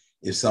in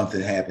if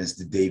something happens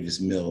to Davis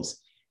Mills.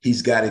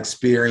 He's got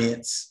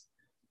experience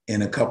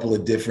in a couple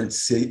of different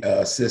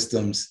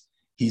systems.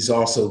 He's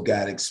also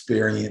got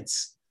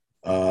experience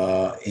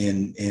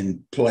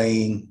in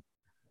playing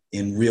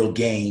in real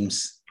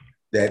games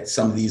that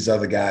some of these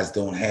other guys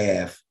don't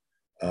have.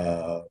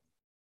 I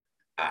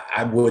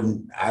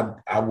wouldn't.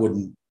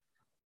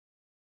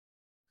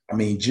 I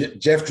mean,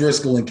 Jeff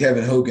Driscoll and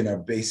Kevin Hogan are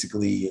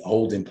basically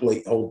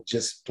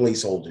just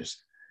placeholders.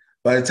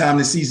 By the time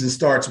the season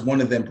starts,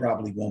 one of them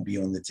probably won't be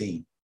on the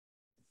team.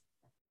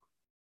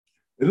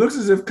 It looks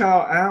as if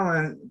Kyle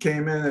Allen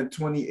came in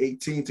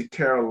 2018 to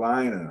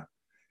Carolina,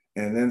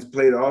 and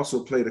then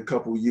also played a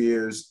couple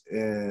years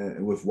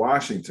with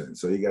Washington.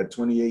 So he got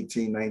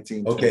 2018,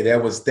 19. Okay,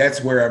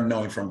 that's where I'm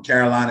knowing from,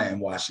 Carolina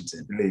and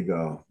Washington. There you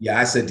go. Yeah,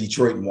 I said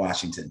Detroit and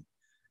Washington.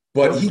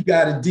 But he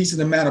got a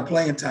decent amount of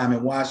playing time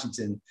in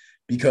Washington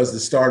because the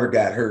starter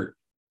got hurt.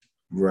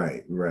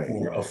 Right.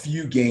 For a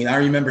few games. I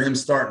remember him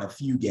starting a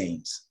few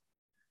games.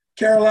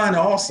 Carolina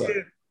also.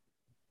 Yeah.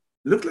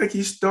 Looked like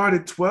he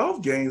started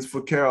 12 games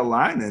for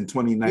Carolina in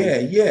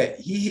 2019. Yeah.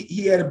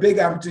 He had a big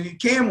opportunity.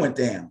 Cam went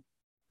down.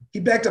 He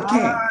backed up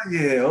Cam.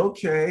 Yeah,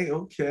 okay.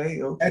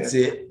 That's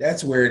it.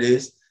 That's where it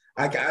is.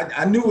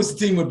 I knew it was a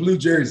team with blue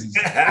jerseys.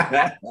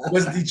 It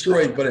was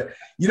Detroit, but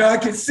I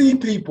can see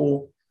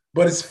people,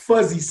 but it's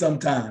fuzzy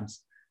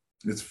sometimes.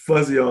 It's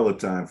fuzzy all the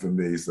time for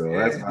me, so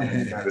that's why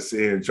I got to sit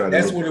here and try to.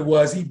 That's what it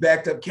was. He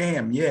backed up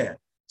Cam, yeah.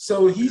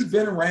 So he's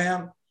been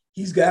around.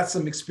 He's got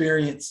some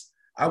experience.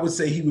 I would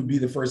say he would be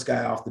the first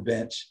guy off the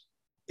bench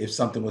if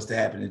something was to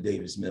happen to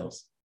Davis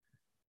Mills.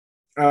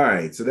 All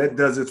right, so that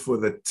does it for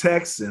the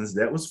Texans.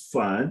 That was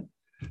fun.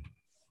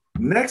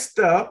 Next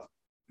up,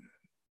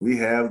 we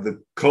have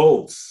the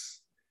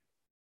Colts.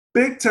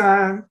 Big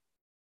time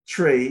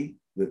trade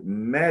with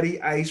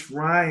Matty Ice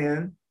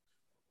Ryan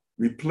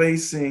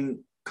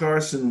replacing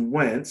Carson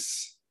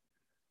Wentz,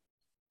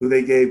 who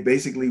they gave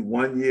basically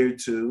 1 year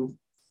to,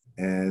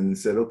 and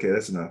said, okay,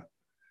 that's enough.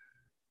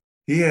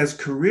 He has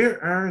career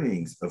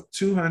earnings of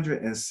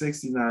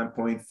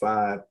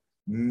 $269.5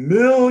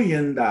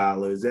 million,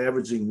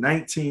 averaging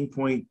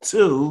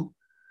 19.2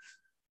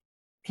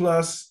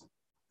 plus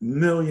 $1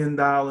 million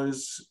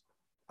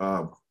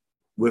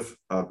with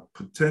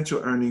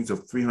potential earnings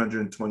of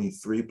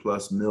 323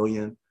 plus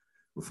million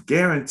with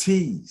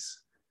guarantees.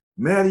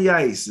 Matty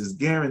Ice is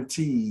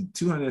guaranteed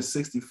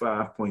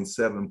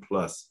 $265.7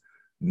 plus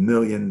 $1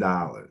 million.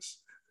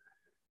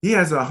 He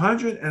has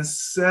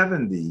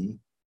 170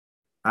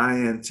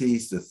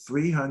 INTs to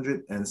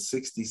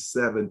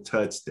 367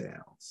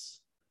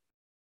 touchdowns.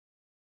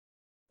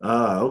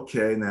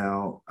 Okay,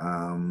 now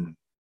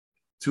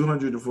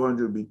 200 to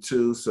 400 would be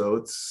 2, so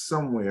it's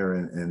somewhere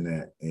in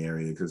that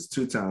area because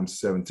 2 times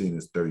 17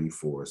 is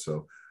 34.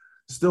 So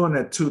still in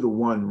that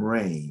 2-to-1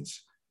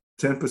 range.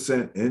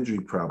 10% injury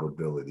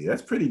probability.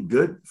 That's pretty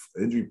good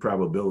injury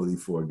probability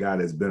for a guy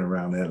that's been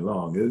around that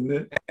long, isn't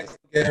it?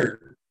 Get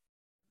hurt.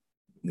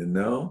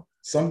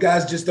 Some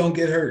guys just don't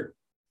get hurt.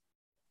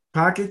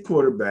 Pocket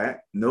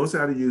quarterback, knows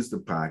how to use the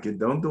pocket,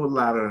 don't do a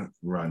lot of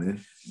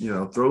running,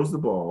 throws the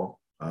ball.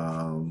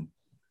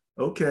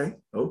 Okay.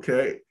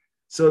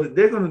 So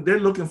they're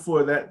looking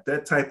for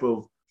that type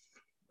of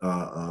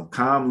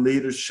calm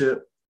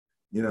leadership,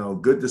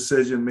 good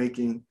decision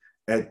making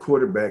at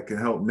quarterback can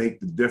help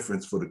make the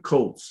difference for the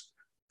Colts.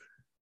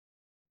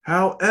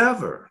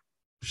 However,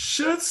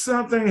 should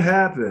something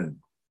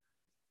happen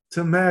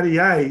to Matty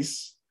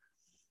Ice,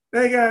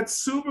 they got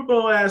Super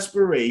Bowl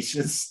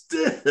aspirations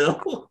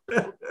still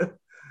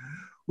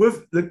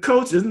with the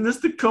coach. Isn't this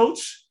the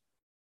coach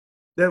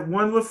that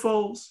won with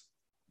Foles?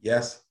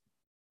 Yes.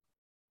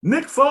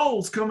 Nick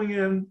Foles coming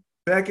in,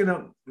 backing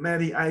up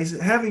Matty Ice,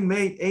 having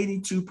made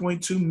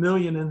 $82.2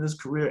 million in his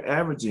career,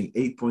 averaging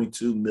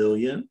 $8.2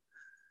 million.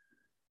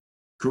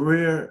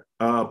 Career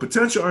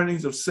potential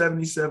earnings of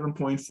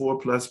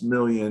 77.4 plus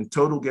million,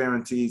 total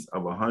guarantees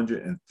of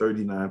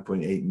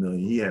 139.8 million.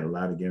 He had a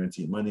lot of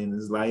guaranteed money in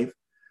his life.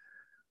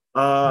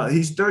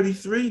 He's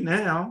 33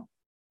 now,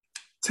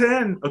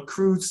 10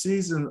 accrued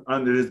season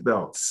under his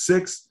belt,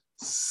 6'6",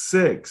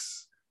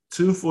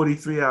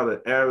 243 out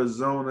of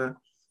Arizona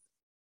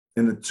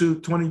in the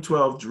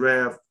 2012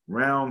 draft,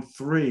 round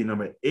 3,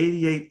 number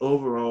 88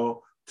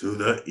 overall to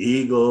the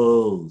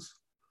Eagles.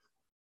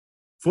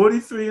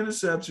 43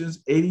 interceptions,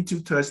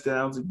 82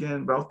 touchdowns.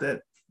 Again, about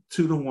that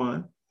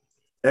 2-to-1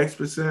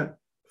 X%.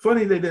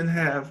 Funny they didn't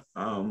have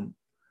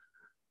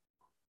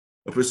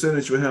a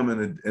percentage for him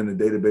in the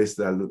database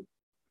that I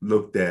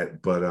looked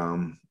at, but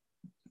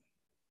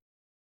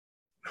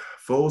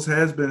Foles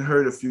has been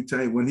hurt a few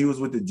times. When he was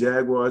with the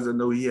Jaguars, I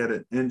know he had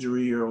an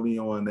injury early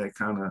on that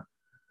kind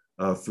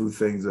of threw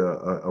things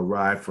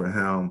awry for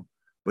him.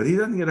 But he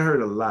doesn't get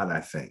hurt a lot, I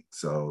think.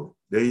 So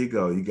there you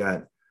go. You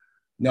got.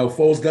 No,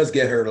 Foles does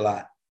get hurt a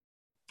lot.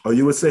 Oh,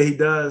 you would say he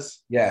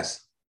does?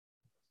 Yes.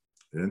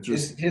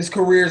 Interesting. His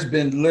career's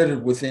been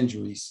littered with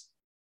injuries.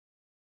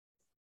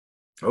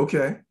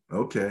 Okay.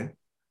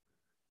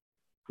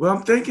 Well,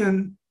 I'm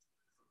thinking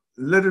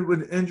littered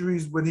with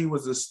injuries when he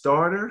was a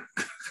starter,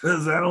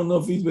 because I don't know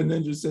if he's been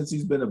injured since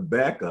he's been a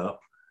backup.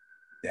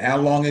 How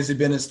long has he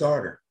been a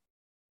starter?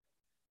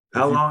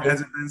 How long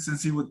has it been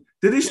since he was?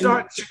 Did he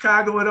start in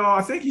Chicago at all?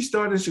 I think he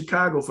started in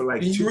Chicago for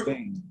like 2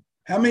 games.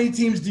 How many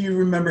teams do you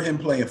remember him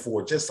playing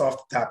for, just off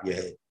the top of your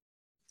head?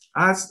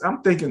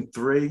 I'm thinking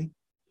 3.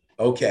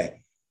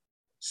 Okay.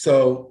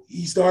 So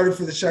he started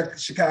for the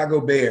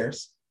Chicago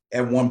Bears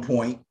at one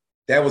point.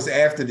 That was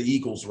after the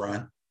Eagles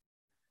run.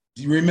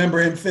 Do you remember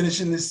him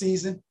finishing this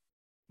season?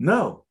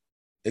 No.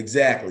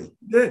 Exactly.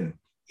 Didn't.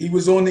 He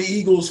was on the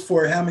Eagles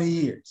for how many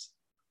years?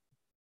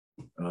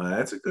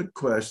 That's a good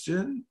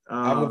question.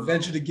 I would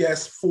venture to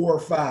guess 4 or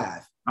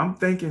 5. I'm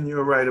thinking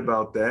you're right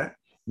about that.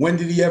 When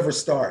did he ever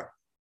start?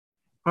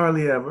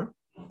 Hardly ever.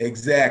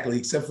 Exactly,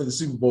 except for the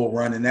Super Bowl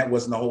run, and that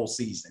wasn't the whole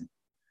season.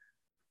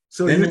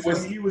 So then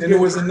there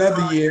was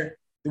another year.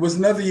 There was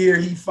another year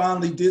he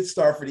finally did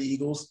start for the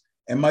Eagles,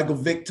 and Michael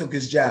Vick took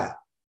his job.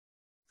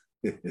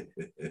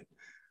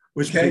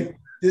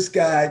 This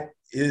guy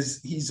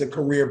he's a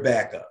career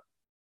backup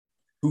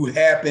who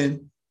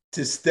happened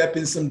to step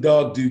in some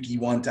dog dookie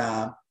one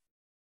time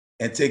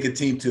and take a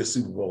team to a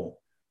Super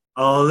Bowl.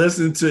 Oh,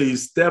 listen to you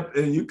step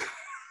in. You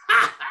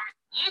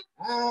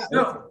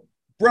no,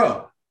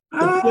 bro.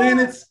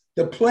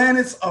 The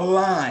planets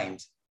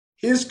aligned.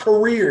 His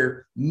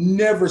career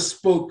never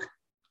spoke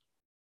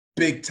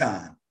big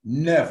time.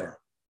 Never.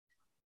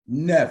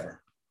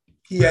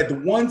 He had the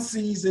one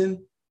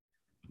season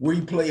where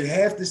he played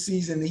half the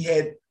season. He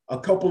had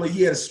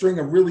a string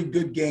of really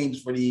good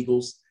games for the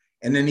Eagles.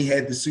 And then he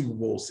had the Super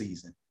Bowl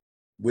season,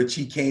 which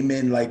he came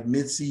in like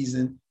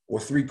mid-season or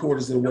 3/4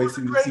 of the way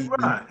through the season.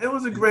 It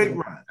was a great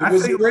run. It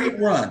was a great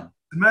run.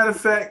 As a matter of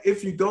fact,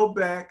 if you go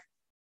back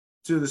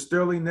to the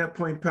Sterling Net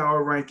Point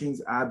Power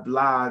Rankings, I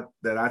blogged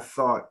that I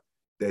thought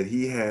that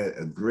he had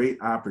a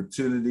great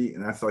opportunity,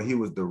 and I thought he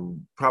was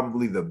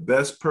probably the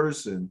best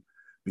person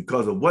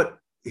because of what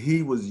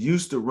he was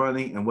used to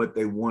running and what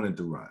they wanted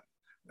to run.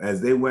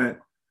 As they went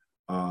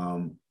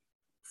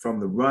from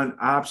the run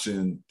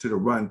option to the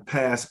run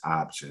pass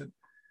option,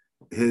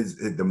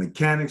 the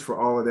mechanics for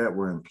all of that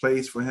were in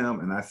place for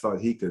him, and I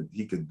thought he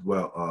could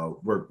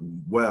work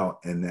well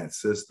in that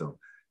system.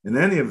 In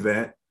any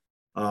event,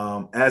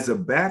 as a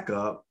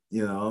backup,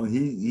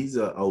 he's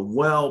a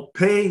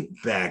well-paid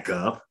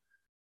backup,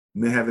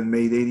 having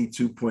made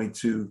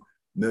 $82.2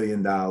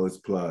 million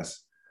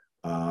plus,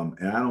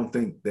 and I don't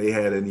think they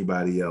had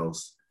anybody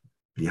else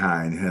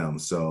behind him.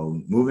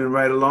 So moving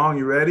right along,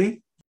 you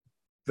ready?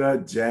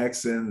 The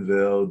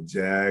Jacksonville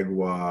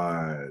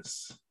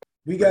Jaguars.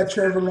 We got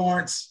Trevor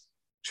Lawrence.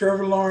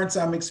 Trevor Lawrence,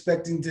 I'm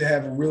expecting to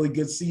have a really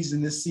good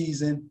season this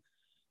season.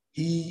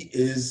 He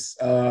is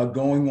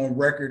going on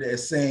record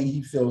as saying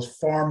he feels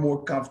far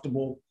more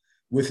comfortable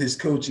with his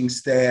coaching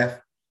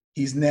staff.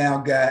 He's now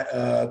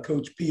got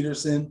Coach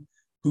Peterson,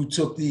 who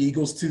took the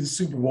Eagles to the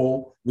Super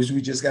Bowl, which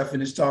we just got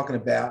finished talking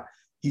about.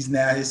 He's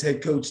now his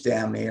head coach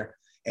down there,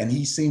 and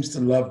he seems to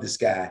love this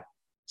guy.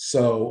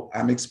 So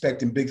I'm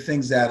expecting big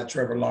things out of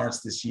Trevor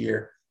Lawrence this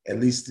year, at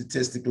least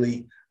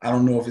statistically. I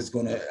don't know if it's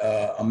going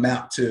to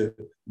amount to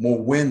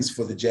more wins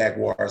for the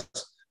Jaguars.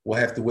 We'll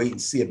have to wait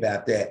and see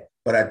about that.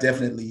 But I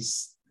definitely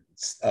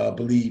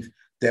believe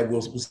that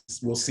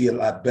we'll see a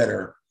lot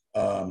better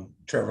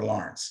Trevor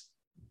Lawrence.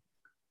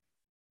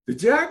 The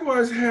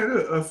Jaguars had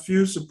a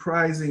few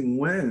surprising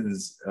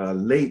wins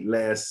late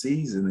last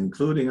season,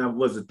 including,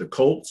 the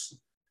Colts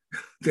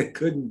that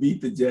couldn't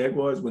beat the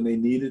Jaguars when they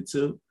needed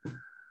to.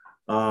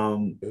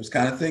 Those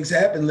kind of things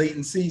happen late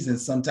in season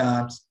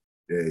sometimes.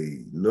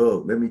 Hey,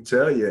 look, let me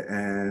tell you,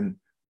 and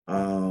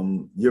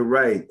you're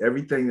right.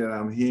 Everything that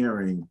I'm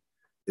hearing,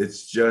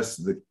 it's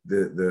just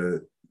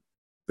the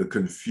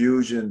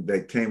confusion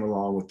that came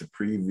along with the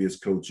previous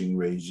coaching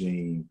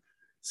regime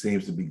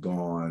seems to be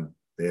gone.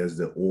 There's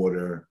the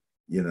order,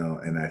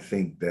 and I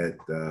think that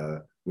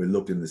we're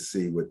looking to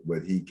see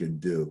what he can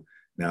do.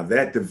 Now,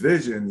 that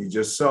division, you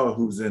just saw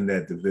who's in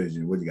that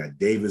division. What you got?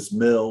 Davis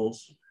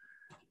Mills,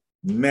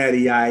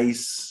 Matty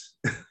Ice,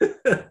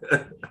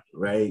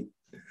 right?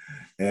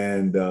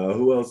 And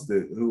who else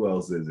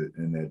is it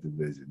in that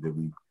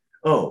division?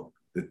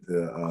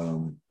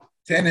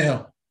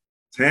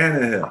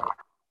 Tannehill.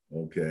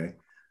 Okay.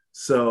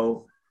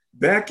 So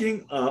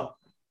backing up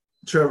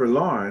Trevor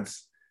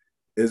Lawrence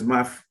is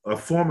a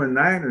former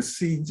Niner,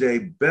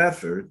 CJ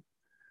Beathard.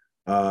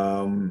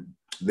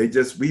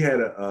 We had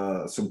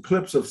some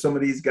clips of some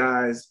of these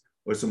guys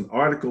or some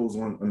articles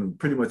on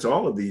pretty much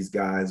all of these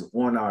guys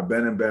on our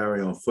Ben and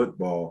Barry on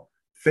Football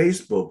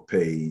Facebook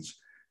page,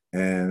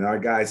 and our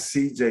guy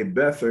C.J.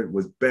 Beathard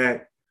was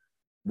back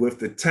with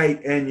the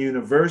tight end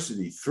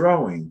university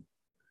throwing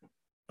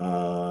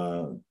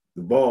the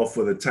ball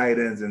for the tight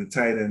ends and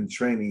tight end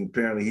training.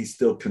 Apparently, he's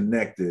still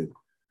connected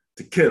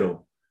to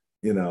Kittle,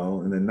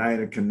 and the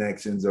Niner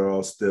connections are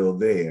all still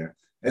there.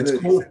 And That's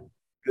cool.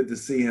 Good to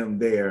see him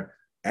there.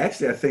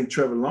 Actually, I think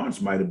Trevor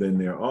Lawrence might have been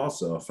there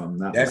also, if I'm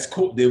not. That's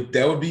cool.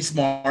 That would be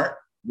smart.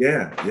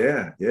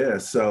 Yeah.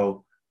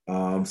 So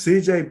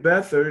C.J.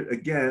 Beathard,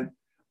 again,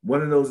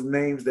 one of those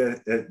names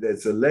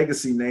that's a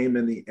legacy name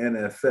in the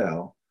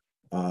NFL.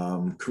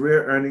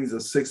 Career earnings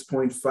of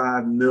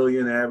 $6.5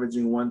 million,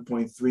 averaging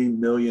 $1.3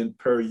 million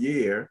per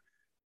year.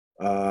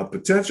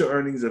 Potential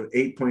earnings of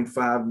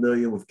 $8.5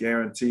 million with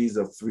guarantees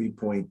of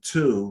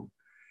 $3.2.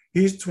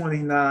 He's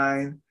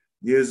 29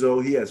 years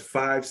old. He has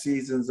 5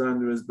 seasons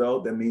under his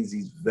belt. That means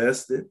he's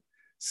vested.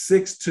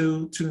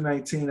 6'2",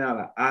 219 out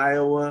of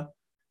Iowa.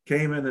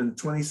 Came in the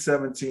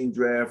 2017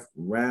 draft,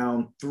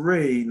 round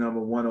 3, number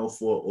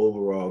 104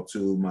 overall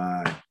to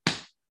my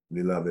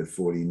beloved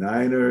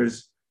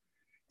 49ers.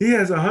 He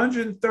has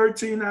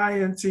 113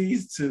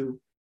 INTs to,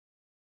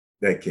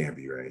 that can't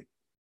be right.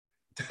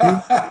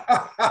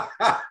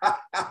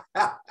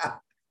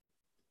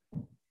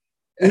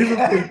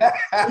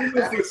 Even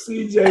for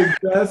CJ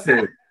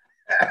Beathard,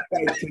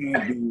 that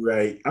can't be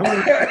right. I'm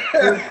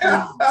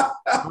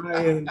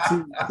going to INT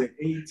to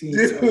 18.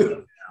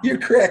 Dude, you're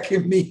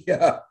cracking me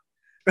up.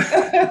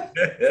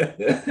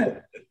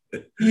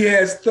 He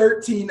has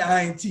 13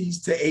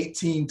 INTs to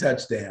 18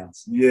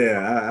 touchdowns.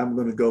 Yeah, I'm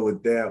going to go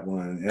with that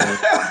one.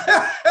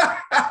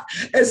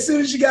 As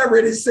soon as you got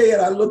ready to say it,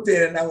 I looked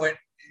at it and I went,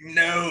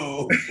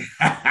 no,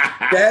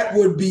 that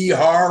would be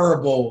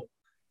horrible.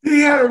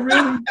 He had a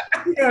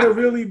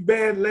really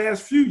bad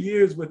last few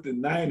years with the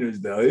Niners,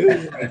 though.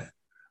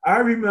 I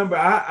remember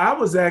I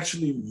was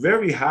actually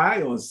very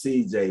high on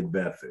C.J.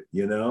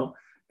 Beathard,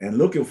 and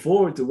looking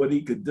forward to what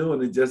he could do,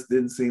 and it just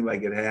didn't seem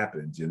like it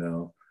happened,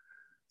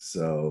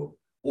 So,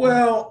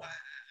 well,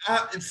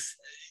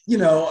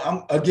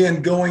 I'm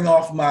again going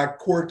off my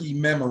quirky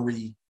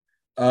memory.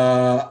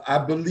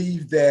 I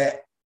believe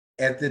that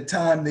at the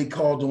time they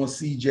called on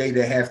CJ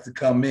to have to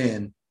come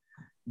in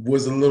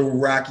was a little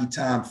rocky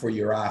time for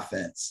your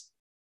offense.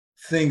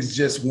 Things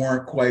just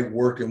weren't quite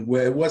working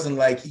well. It wasn't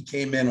like he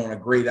came in on a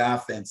great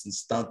offense and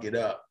stunk it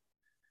up.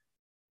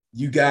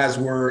 You guys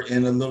were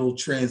in a little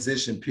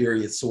transition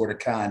period, sort of,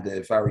 kind of,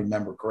 if I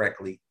remember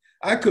correctly.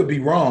 I could be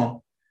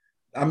wrong.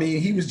 I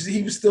mean, he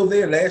was still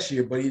there last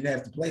year, but he didn't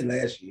have to play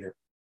last year.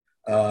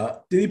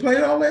 Did he play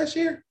it all last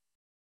year?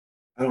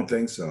 I don't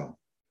think so.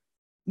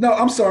 No,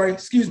 I'm sorry.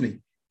 Excuse me.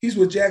 He's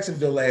with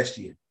Jacksonville last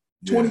year.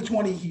 Yeah.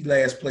 2020, he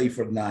last played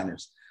for the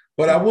Niners.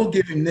 But I will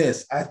give him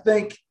this. I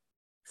think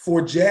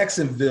for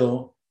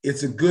Jacksonville,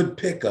 it's a good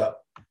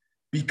pickup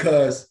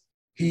because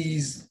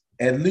he's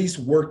at least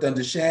worked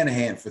under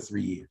Shanahan for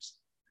 3 years.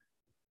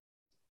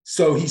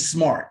 So he's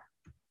smart,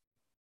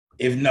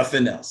 if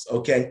nothing else,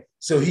 okay?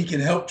 So he can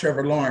help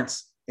Trevor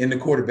Lawrence in the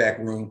quarterback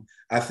room.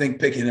 I think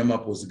picking him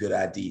up was a good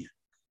idea.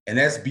 And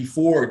that's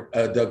before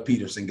Doug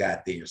Peterson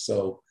got there.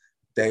 So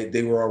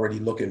they were already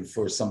looking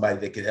for somebody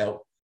that could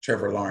help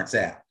Trevor Lawrence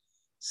out.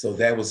 So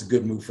that was a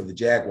good move for the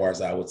Jaguars,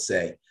 I would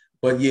say.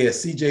 But yeah,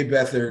 C.J.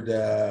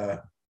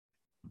 Beathard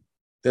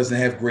doesn't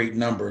have great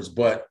numbers,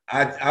 but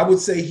I would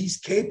say he's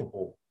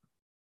capable.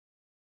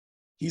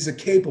 He's a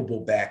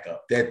capable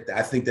backup.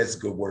 I think that's a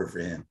good word for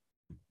him.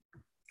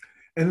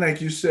 And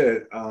like you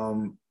said,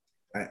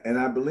 and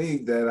I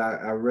believe that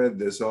I read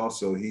this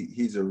also,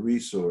 he's a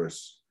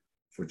resource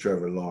for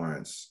Trevor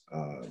Lawrence.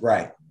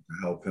 Right. To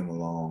help him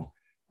along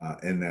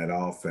in that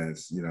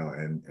offense,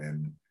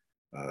 and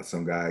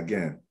some guy,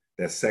 again,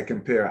 that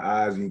second pair of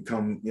eyes when you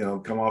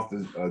come off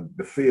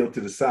the field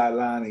to the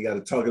sideline, you got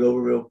to talk it over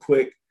real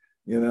quick,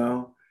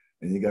 and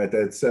you got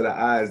that set of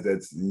eyes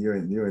that's you're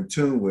in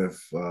tune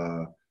with.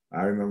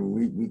 I remember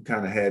we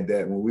kind of had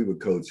that when we were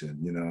coaching.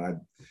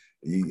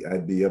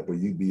 I'd be up or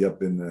you'd be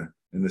up in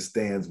the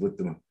stands with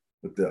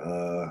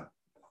the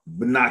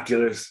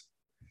binoculars,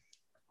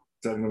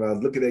 talking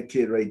about, look at that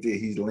kid right there,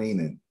 he's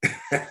leaning.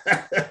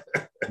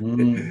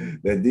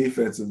 That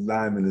defensive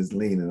lineman is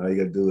leaning. All you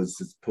got to do is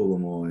just pull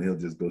him on. He'll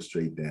just go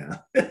straight down.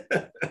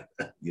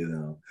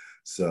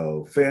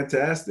 So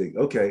fantastic.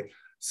 Okay.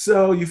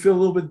 So you feel a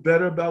little bit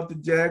better about the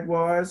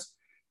Jaguars?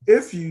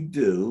 If you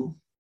do,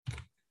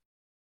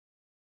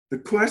 the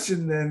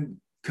question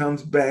then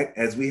comes back,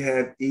 as we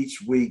have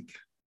each week.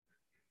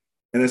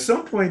 And at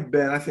some point,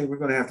 Ben, I think we're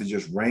going to have to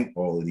just rank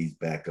all of these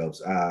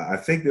backups. I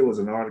think there was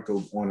an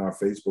article on our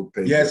Facebook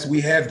page. Yes,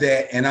 we have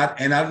that. And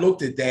I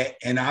looked at that,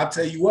 and I'll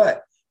tell you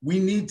what, we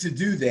need to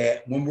do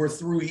that when we're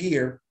through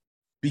here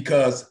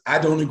because I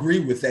don't agree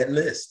with that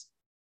list.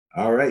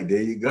 All right,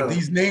 there you go. But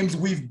these names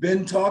we've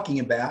been talking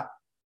about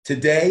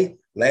today,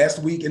 last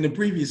week, and the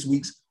previous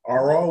weeks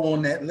are all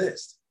on that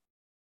list.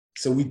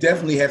 So we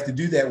definitely have to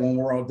do that when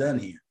we're all done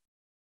here.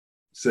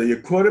 So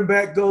your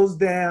quarterback goes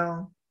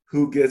down.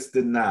 Who gets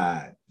the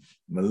nod?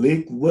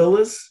 Malik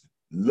Willis,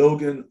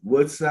 Logan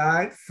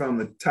Woodside from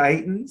the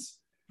Titans,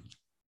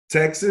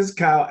 Texas,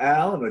 Kyle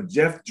Allen or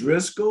Jeff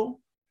Driscoll,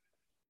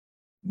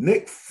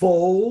 Nick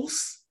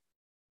Foles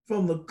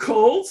from the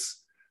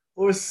Colts,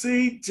 or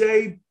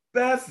C.J.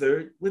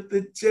 Beathard with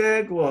the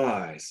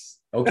Jaguars?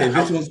 Okay,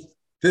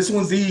 this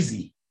one's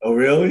easy. Oh,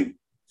 really?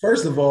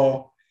 First of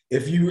all,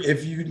 if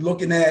you're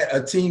looking at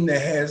a team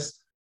that has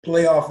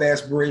playoff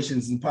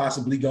aspirations and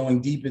possibly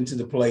going deep into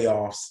the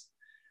playoffs,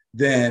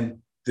 then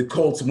the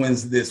Colts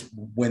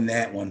win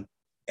that one,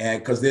 and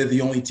because they're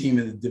the only team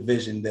in the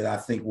division that I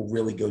think will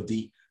really go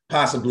deep.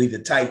 Possibly the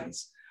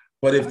Titans,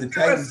 but if the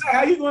Titans,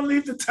 how are you going to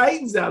leave the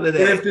Titans out of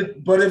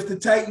that? But if the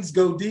Titans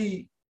go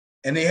deep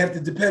and they have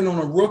to depend on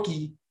a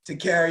rookie to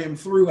carry them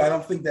through, I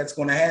don't think that's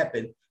going to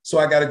happen. So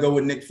I got to go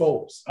with Nick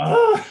Foles.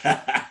 Oh.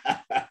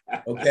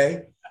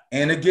 Okay,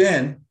 and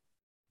again,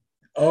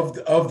 of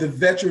the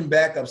veteran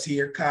backups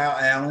here, Kyle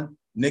Allen,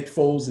 Nick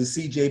Foles, and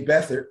C.J.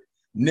 Beathard,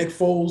 Nick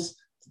Foles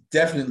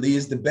definitely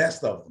is the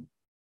best of them.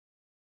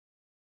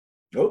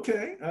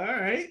 Okay, all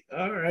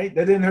right.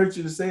 That didn't hurt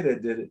you to say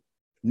that, did it?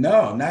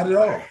 No, not at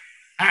all.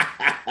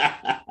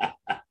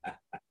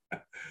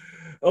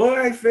 All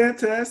right,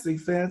 fantastic.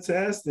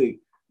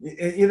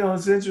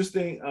 It's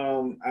interesting.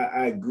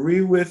 I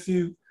agree with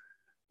you,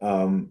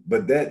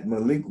 but that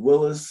Malik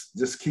Willis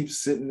just keeps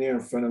sitting there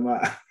in front of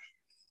my.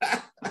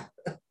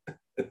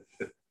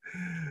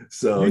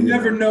 So you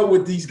never know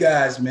with these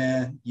guys,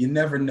 man. You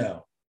never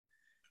know.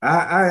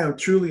 I am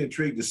truly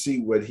intrigued to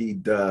see what he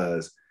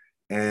does,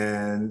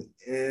 and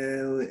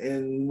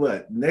in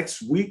what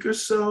next week or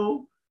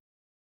so.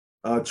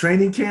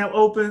 Training camp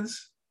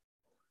opens.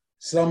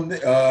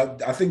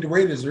 I think the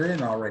Raiders are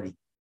in already.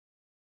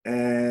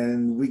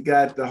 And we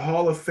got the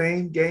Hall of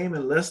Fame game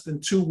in less than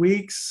 2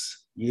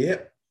 weeks.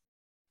 Yep.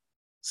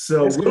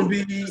 So it's going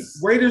to be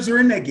Raiders are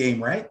in that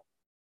game, right?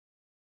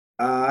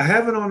 I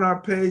have it on our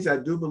page. I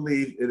do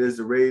believe it is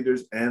the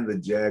Raiders and the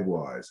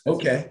Jaguars.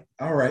 Okay.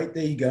 All right.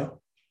 There you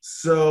go.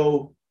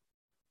 So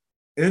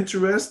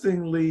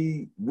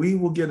interestingly, we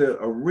will get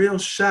a real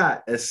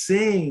shot at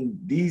seeing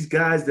these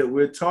guys that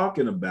we're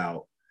talking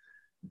about,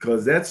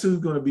 because that's who's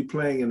going to be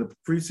playing in the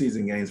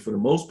preseason games for the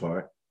most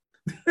part.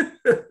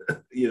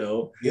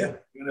 Yeah.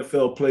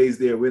 NFL plays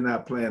there. We're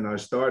not playing our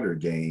starter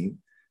game,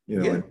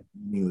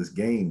 meaningless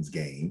games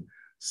game.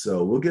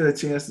 So we'll get a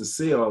chance to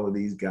see all of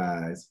these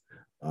guys.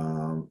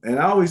 And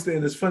I always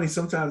think it's funny.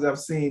 Sometimes I've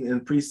seen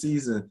in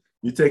preseason,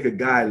 you take a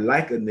guy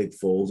like a Nick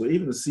Foles or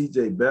even a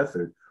C.J.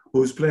 Beathard,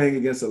 who's playing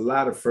against a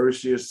lot of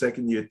first year,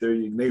 second year, third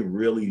year, and they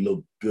really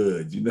look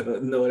good. You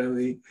know what I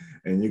mean?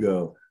 And you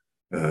go,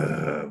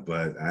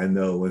 but I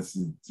know once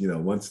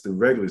the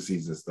regular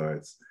season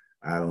starts,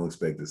 I don't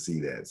expect to see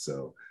that.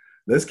 So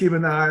let's keep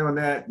an eye on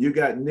that. You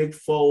got Nick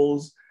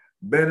Foles,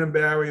 Ben and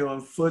Barry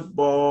on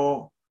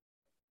football.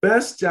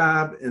 Best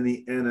job in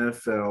the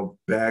NFL,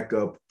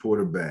 backup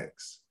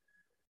quarterbacks.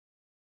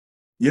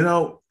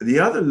 The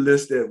other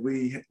list that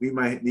we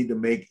might need to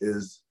make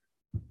is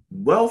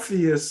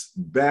wealthiest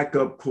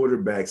backup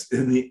quarterbacks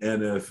in the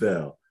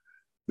NFL,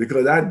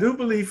 because I do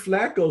believe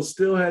Flacco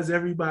still has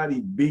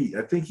everybody beat.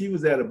 I think he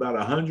was at about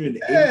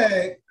 180.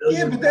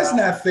 Yeah, but that's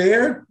not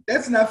fair.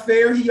 That's not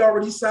fair. He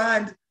already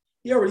signed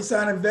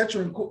a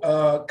veteran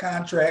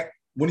contract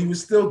when he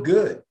was still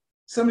good.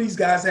 Some of these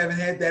guys haven't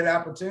had that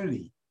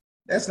opportunity.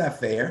 That's not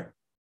fair.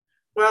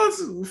 Well,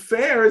 it's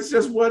fair. It's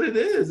just what it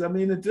is. I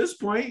mean, at this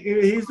point,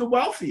 he's the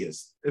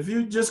wealthiest. If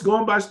you're just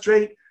going by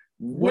straight,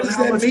 what does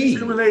that mean?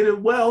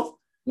 Accumulated wealth.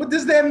 What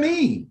does that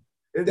mean?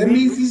 That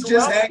means he's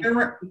just hanging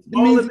around. It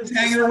means he's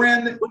hanging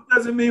around. What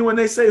does it mean when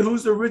they say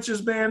who's the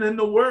richest man in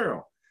the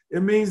world?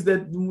 It means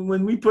that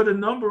when we put a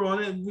number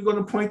on it, we're going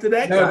to point to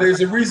that guy. No,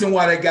 there's a reason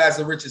why that guy's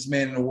the richest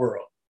man in the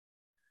world.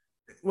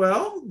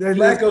 Well,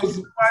 Flacco's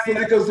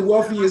the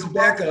wealthiest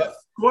backup.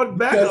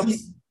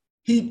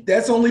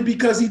 That's only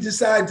because he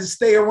decided to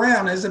stay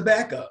around as a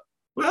backup.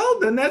 Well,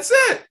 then that's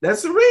it.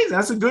 That's the reason.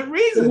 That's a good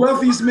reason. The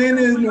wealthiest man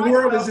in the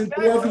world isn't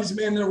the wealthiest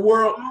man in the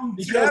world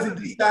because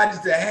he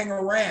decided to hang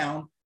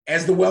around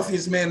as the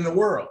wealthiest man in the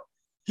world.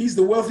 He's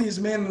the wealthiest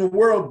man in the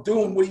world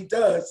doing what he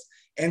does.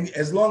 And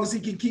as long as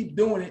he can keep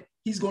doing it,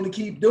 he's going to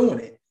keep doing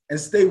it and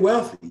stay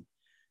wealthy.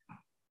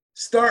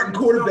 Starting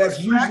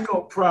quarterbacks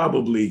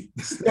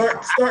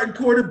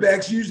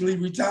usually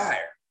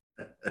retire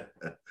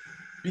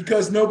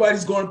because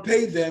nobody's going to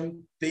pay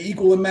them the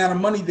equal amount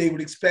of money they would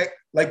expect,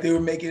 like they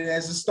were making it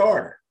as a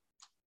starter.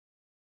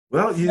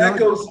 Well,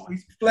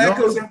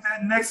 Flacco's that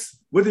next.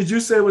 What did you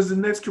say was the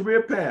next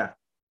career path?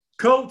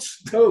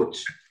 Coach.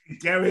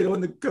 Carried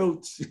on the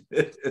coach.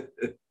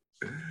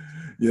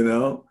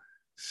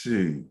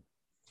 Shoot.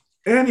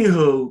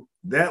 Anywho,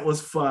 that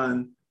was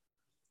fun.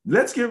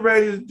 Let's get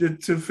ready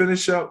to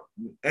finish up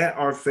at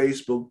our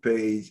Facebook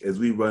page as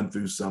we run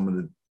through some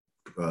of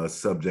the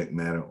subject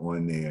matter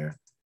on there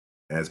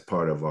as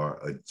part of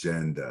our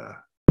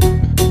agenda.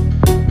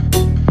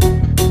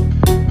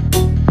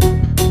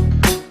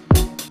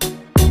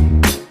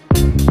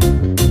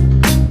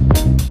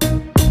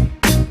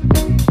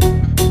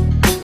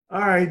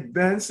 All right,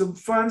 Ben, some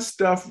fun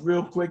stuff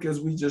real quick as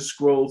we just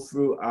scroll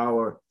through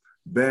our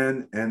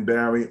Ben and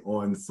Barry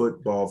on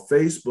Football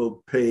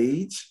Facebook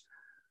page.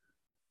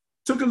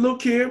 Took a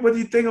look here. What do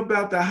you think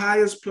about the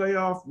highest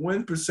playoff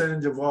win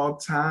percentage of all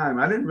time?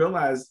 I didn't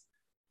realize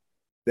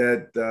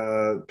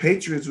that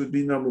Patriots would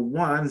be number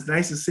one. It's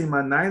nice to see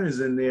my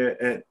Niners in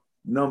there at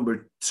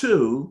number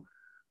two.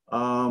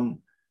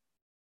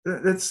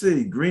 Let's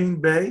see. Green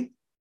Bay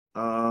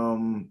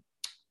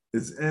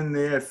is in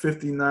there at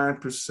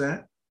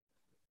 59%.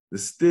 The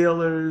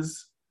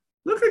Steelers,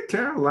 look at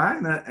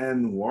Carolina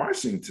and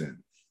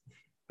Washington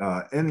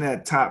in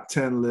that top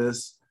 10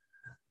 list.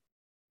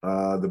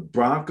 The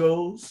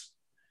Broncos.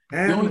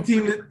 And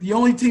the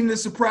only team that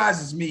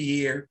surprises me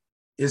here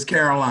is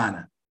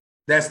Carolina.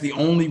 That's the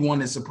only one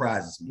that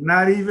surprises me.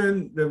 Not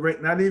even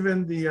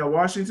the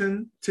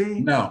Washington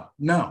team. No.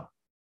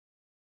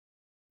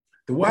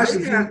 The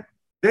Washington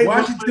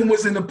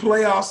was in the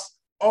playoffs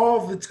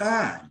all the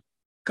time,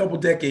 a couple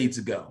decades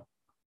ago,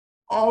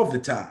 all the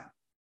time.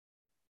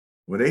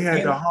 Well, they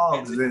had the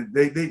Hogs.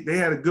 They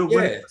had a good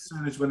win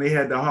percentage when they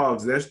had the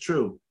Hogs. That's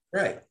true.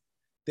 Right.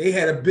 They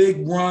had a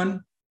big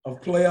run of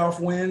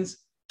playoff wins.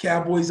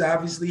 Cowboys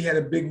obviously had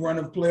a big run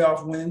of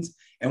playoff wins.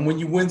 And when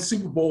you win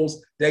Super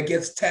Bowls, that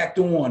gets tacked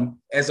on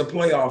as a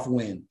playoff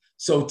win.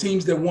 So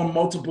teams that won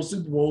multiple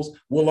Super Bowls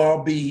will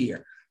all be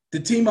here. The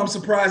team I'm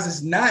surprised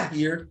is not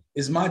here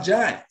is my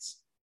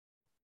Giants.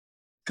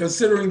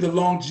 Considering the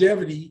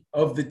longevity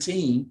of the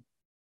team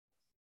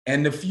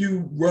and the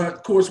few runs,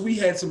 of course, we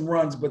had some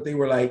runs, but they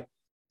were like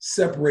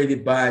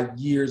separated by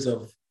years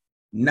of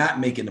not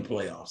making the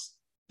playoffs.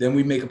 Then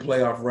we make a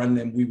playoff run,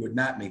 then we would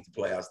not make the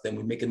playoffs. Then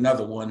we make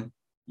another one,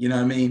 you know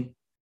what I mean?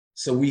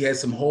 So we had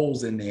some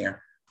holes in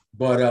there.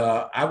 But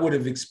I would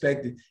have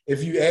expected,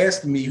 if you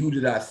asked me who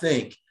did I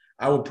think,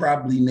 I would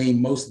probably name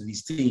most of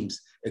these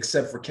teams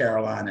except for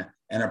Carolina,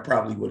 and I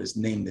probably would have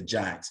named the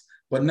Giants.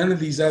 But none of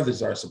these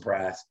others are a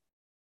surprise.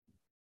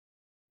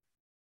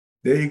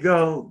 There you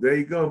go.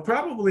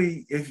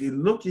 Probably if you're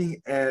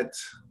looking at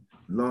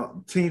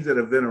teams that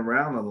have been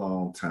around a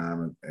long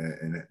time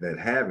and that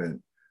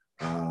haven't,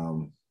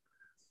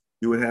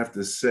 you would have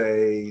to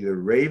say the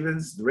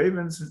Ravens. The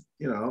Ravens,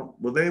 they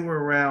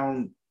were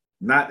around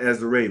not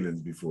as the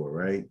Ravens before,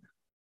 right?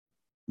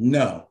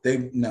 No.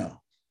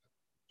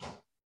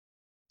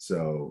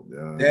 So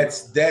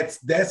that's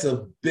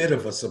a bit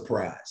of a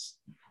surprise.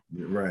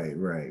 Right.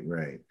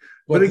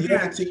 But again, the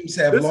other teams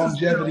have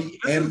longevity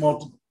and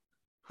multiple.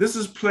 This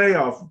is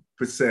playoff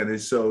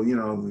percentage, so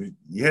you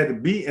had to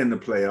be in the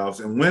playoffs,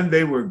 and when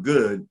they were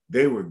good,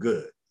 they were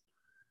good.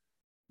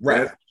 Right.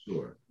 That's for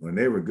sure. When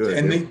they were good,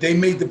 and they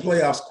made the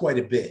playoffs quite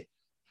a bit,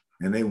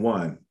 and they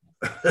won.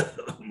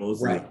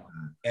 Most right.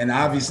 And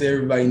obviously,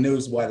 everybody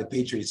knows why the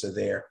Patriots are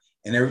there,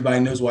 and everybody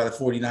knows why the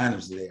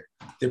 49ers are there.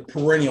 They're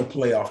perennial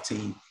playoff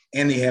team,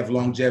 and they have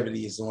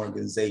longevity as an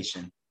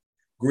organization.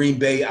 Green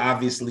Bay,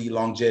 obviously,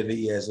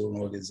 longevity as an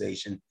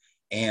organization,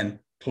 and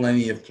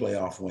plenty of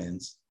playoff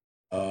wins.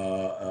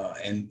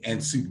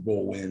 And Super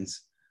Bowl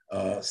wins.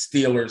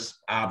 Steelers,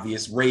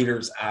 obvious.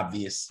 Raiders,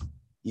 obvious.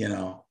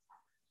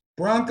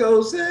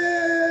 Broncos,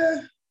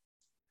 they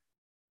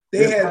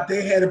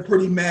had a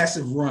pretty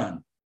massive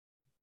run.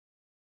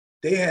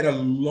 They had a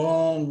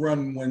long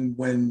run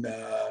when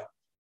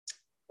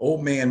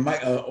old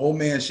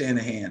man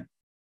Shanahan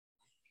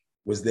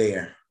was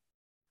there.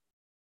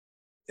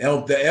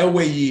 The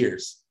Elway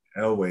years.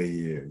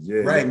 Yeah.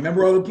 Right.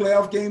 Remember all the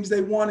playoff games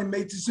they won and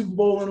made the Super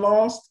Bowl and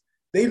lost?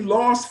 They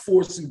lost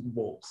 4 Super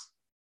Bowls.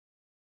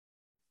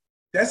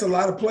 That's a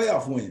lot of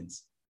playoff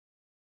wins.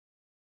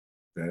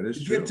 That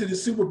is true. Get to the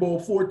Super Bowl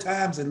 4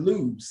 times and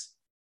lose.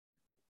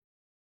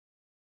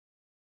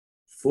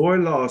 4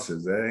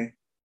 losses, eh?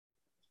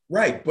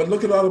 Right, but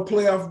look at all the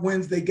playoff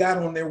wins they got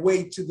on their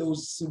way to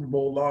those Super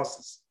Bowl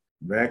losses.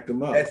 Backed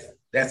them up.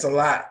 That's a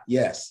lot,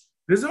 yes.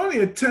 There's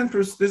only 10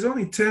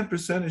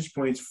 percentage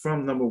points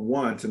from number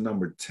 1 to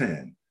number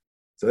 10.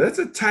 So that's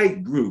a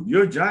tight group.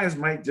 Your Giants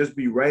might just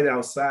be right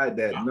outside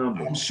that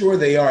number. I'm sure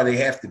they are. They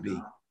have to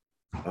be.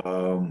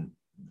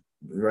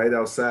 Right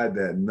outside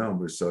that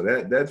number. So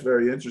that's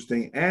very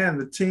interesting.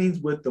 And the teams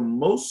with the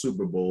most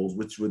Super Bowls,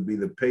 which would be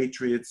the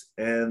Patriots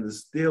and the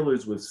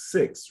Steelers with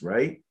 6,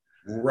 right?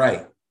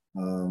 Right.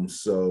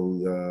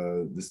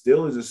 So the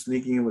Steelers are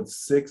sneaking in with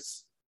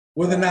 6.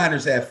 Well, the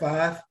Niners have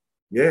 5.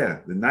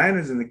 Yeah, the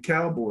Niners and the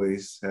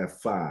Cowboys have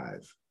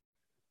 5.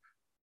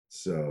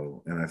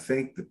 So, and I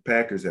think the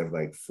Packers have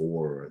like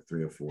 4 or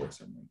 3 or 4,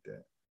 something like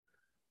that.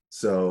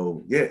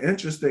 So, yeah,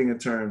 interesting in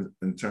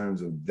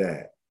terms of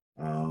that.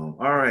 All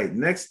right,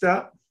 next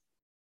up.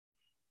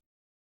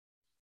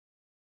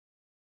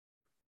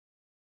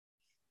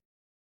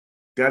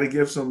 Got to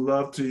give some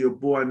love to your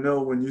boy. I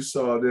know when you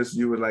saw this,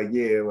 you were like,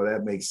 yeah, well,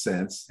 that makes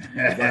sense.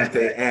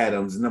 Davante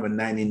Adams, number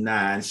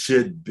 99,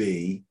 should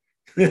be.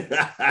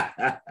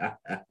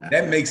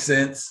 That makes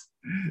sense.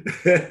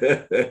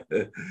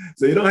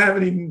 So you don't have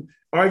any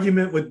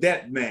argument with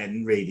that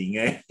Madden rating,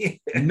 eh?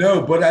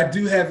 No, but I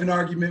do have an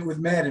argument with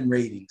Madden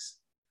ratings.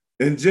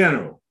 In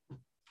general.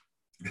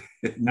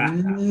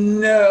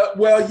 No,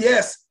 well,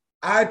 yes,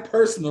 I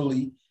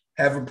personally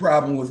have a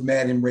problem with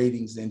Madden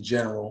ratings in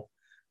general,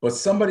 but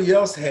somebody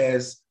else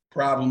has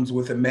problems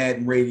with a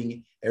Madden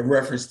rating in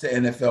reference to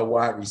NFL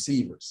wide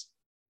receivers.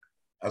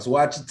 I was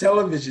watching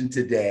television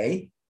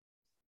today,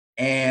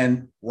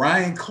 and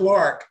Ryan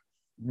Clark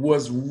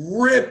was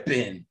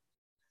ripping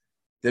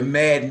the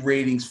Madden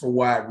ratings for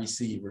wide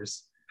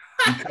receivers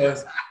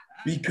because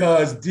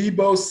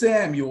Deebo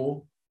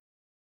Samuel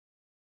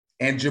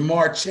and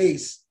Jamar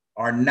Chase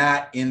are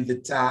not in the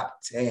top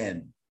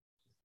 10.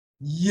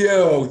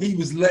 Yo, he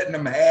was letting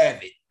them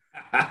have it.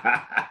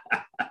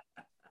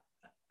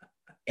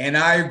 And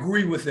I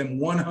agree with him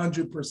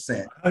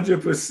 100%.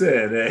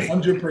 100%, eh?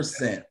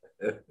 100%.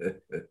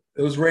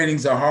 Those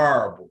ratings are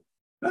horrible.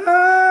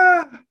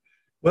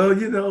 Well,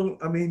 you know,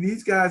 I mean,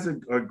 these guys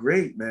are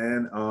great,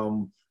 man.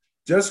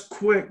 Just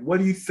quick, what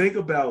do you think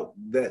about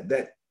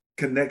that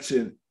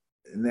connection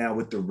now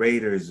with the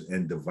Raiders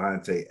and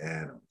Devontae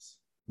Adams?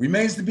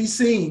 Remains to be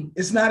seen.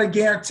 It's not a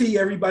guarantee.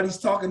 Everybody's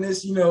talking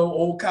this, you know,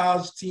 old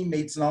college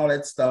teammates and all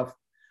that stuff,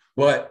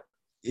 but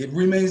it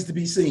remains to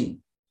be seen.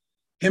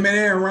 Him and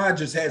Aaron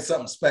Rodgers had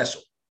something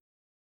special.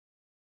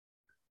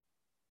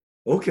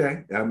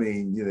 Okay, I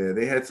mean, you know,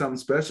 they had something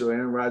special.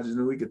 Aaron Rodgers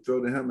knew he could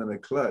throw to him in a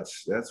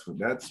clutch. That's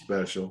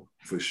special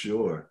for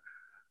sure.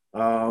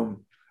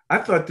 I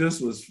thought this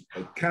was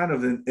kind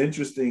of an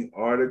interesting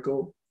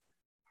article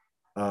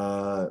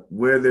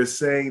where they're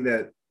saying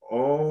that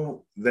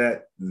all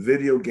that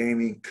video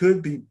gaming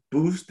could be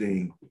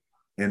boosting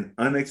an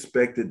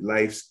unexpected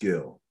life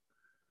skill.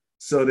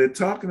 So they're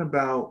talking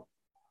about,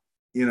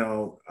 you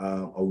know,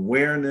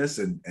 awareness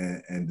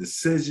and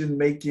decision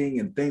making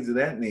and things of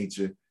that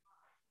nature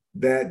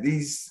that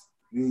these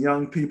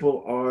young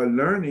people are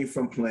learning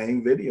from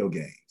playing video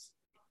games,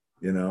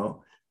 you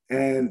know.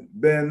 And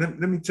Ben,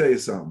 let me tell you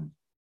something.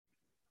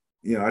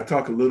 You know, I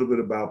talk a little bit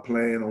about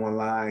playing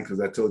online because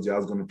I told you I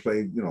was going to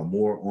play, you know,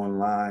 more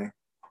online.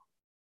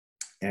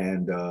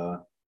 And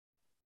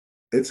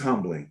it's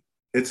humbling.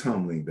 It's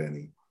humbling,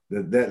 Benny.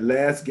 That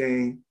last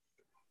game,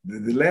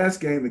 the last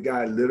game, the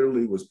guy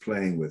literally was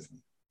playing with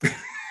me.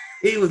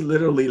 He was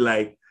literally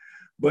like,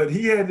 but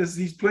he had this,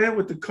 he's playing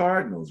with the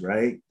Cardinals,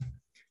 right?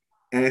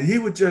 And he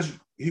would just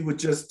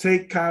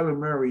take Kyler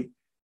Murray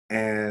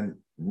and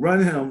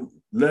run him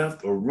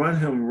left or run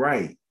him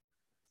right.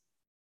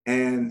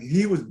 And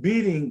he was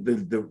beating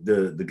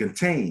the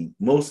contain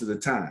most of the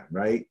time,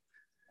 right?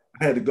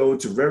 I had to go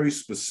into very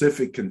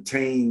specific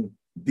contain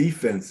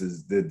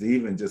defenses to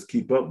even just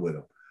keep up with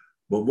him.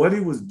 But what he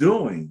was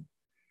doing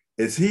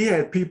is he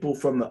had people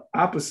from the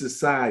opposite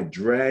side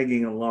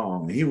dragging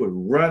along, and he would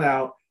run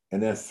out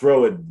and then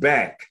throw it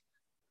back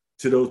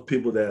to those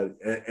people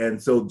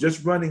and so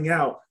just running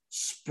out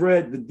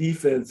spread the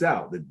defense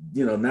out.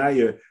 You know, now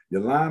your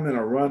linemen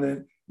are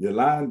running, your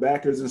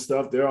linebackers and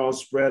stuff, they're all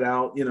spread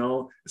out, you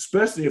know,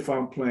 especially if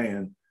I'm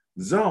playing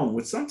zone,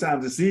 which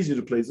sometimes it's easier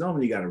to play zone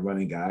when you got a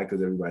running guy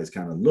because everybody's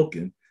kind of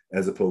looking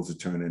as opposed to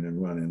turning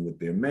and running with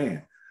their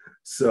man.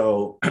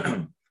 So,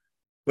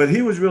 but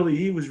he was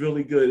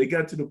really good. It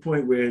got to the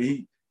point where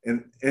he,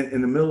 in the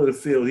middle of the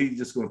field, he's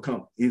just going to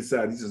come, he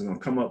decided he's just going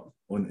to come up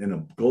in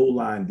a goal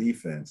line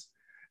defense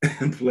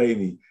and play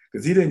me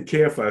because he didn't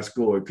care if I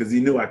scored because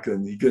he knew I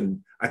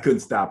couldn't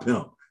stop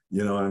him.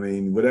 You know what I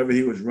mean? Whatever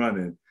he was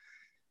running,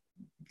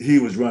 he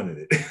was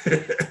running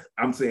it.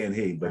 I'm saying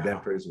he, but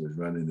that person was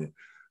running it.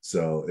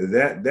 So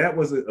that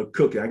was a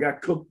cookie. I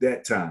got cooked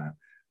that time,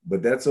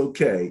 but that's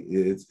okay.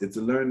 It's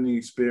a learning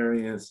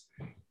experience.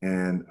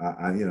 And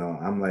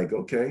I'm like,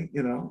 okay,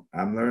 you know,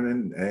 I'm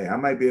learning. Hey, I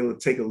might be able to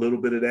take a little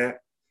bit of that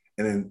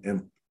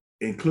and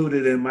include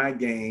it in my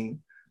game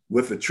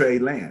with a Trey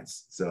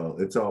Lance. So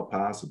it's all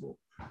possible.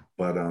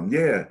 But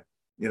yeah,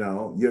 you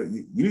know,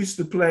 you used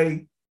to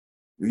play,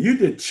 you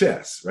did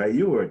chess, right?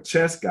 You were a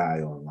chess guy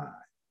online.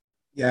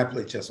 Yeah, I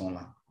play chess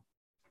online.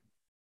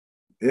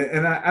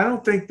 And I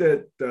don't think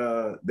that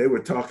they were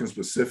talking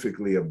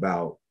specifically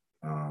about,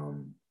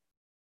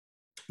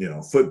 you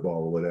know,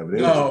 football or whatever.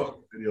 They No,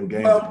 were video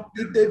games. well,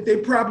 they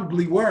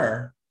probably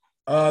were.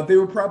 They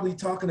were probably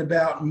talking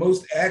about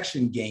most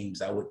action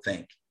games, I would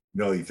think.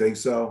 No, you think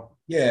so?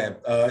 Yeah,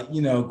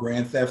 you know,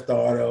 Grand Theft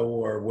Auto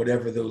or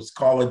whatever, those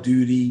Call of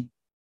Duty,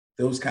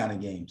 those kind of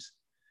games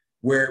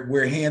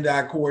where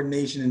hand-eye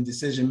coordination and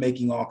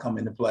decision-making all come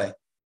into play.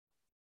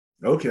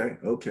 Okay.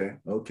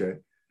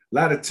 A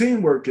lot of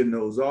teamwork in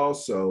those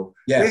also.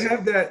 Yes.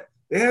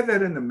 They have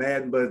that in the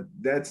Madden, but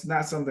that's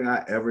not something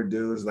I ever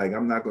do. It's like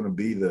I'm not going to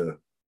be the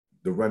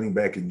running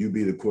back and you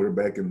be the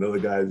quarterback and the other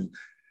guys.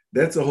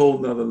 That's a whole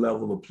nother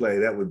level of play.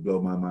 That would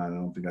blow my mind. I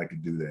don't think I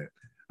could do that.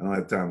 I don't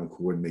have time to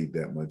coordinate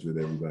that much with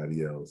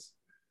everybody else.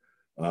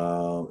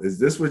 Is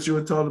this what you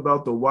were talking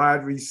about? The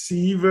wide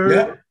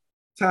receiver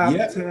top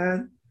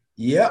 10?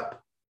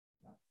 Yep.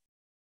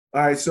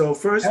 All right. So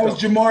first, that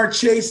was Jamar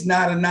Chase,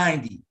 not a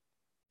 90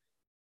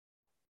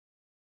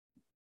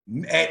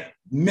 at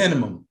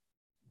minimum.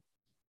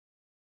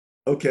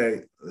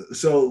 Okay.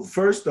 So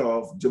first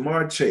off,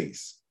 Jamar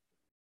Chase,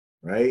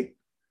 right?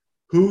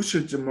 Who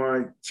should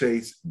Jamar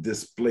Chase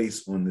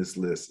displace on this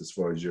list as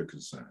far as you're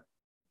concerned?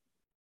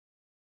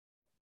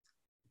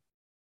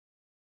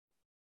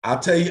 I'll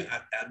tell you,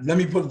 let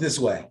me put it this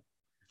way.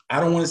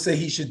 I don't want to say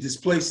he should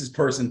displace this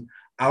person.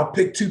 I'll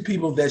pick two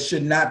people that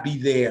should not be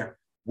there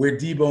where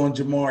Debo and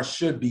Jamar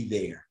should be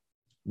there.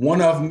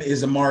 One of them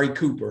is Amari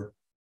Cooper.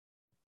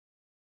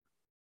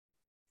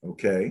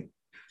 Okay.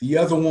 The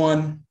other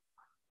one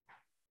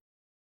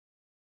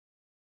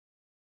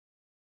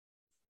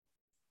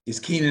is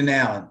Keenan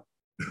Allen.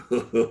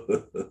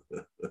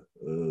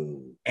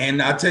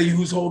 And I'll tell you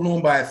who's holding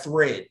on by a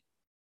thread.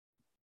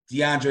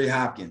 DeAndre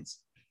Hopkins.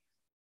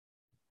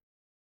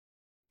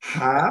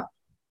 Hop?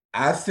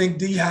 I think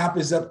D-Hop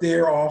is up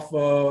there off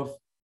of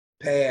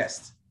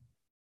past.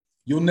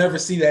 You'll never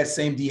see that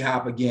same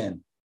D-Hop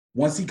again.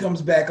 Once he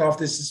comes back off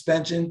the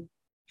suspension,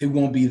 it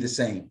won't be the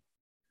same.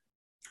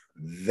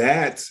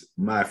 That,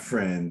 my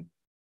friend,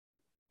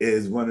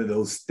 is one of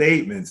those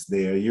statements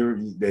there.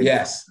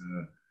 Yes.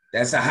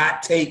 That's a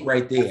hot take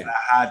right there. That's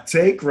a hot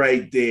take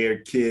right there,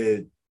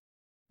 kid.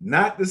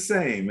 Not the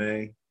same,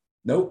 eh?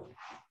 Nope.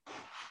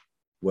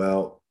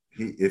 Well,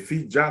 if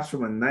he drops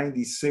from a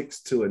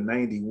 96 to a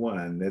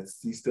 91,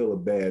 he's still a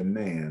bad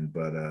man.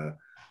 But all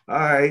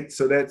right,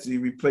 so that's you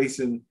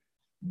replacing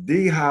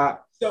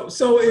D-Hop.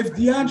 So if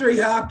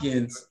DeAndre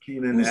Hopkins,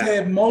 who's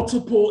had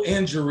multiple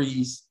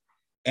injuries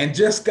and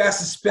just got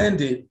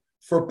suspended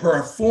for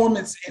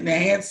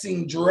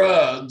performance-enhancing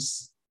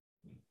drugs,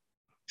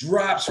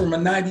 drops from a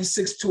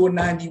 96 to a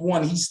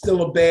 91, he's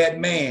still a bad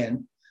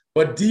man.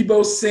 But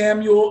Deebo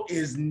Samuel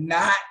is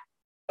not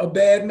a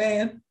bad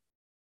man.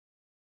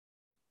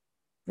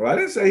 Well, I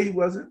didn't say he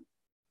wasn't.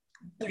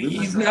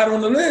 He's not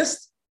on the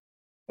list.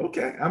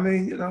 Okay. I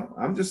mean,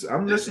 I'm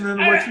listening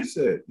to what you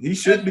said. He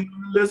should be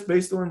on the list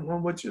based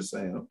on what you're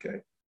saying. Okay.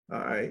 All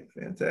right.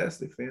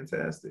 Fantastic.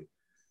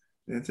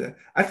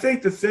 I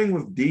think the thing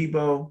with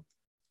Deebo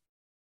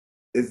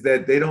is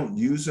that they don't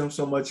use him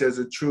so much as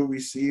a true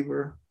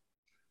receiver.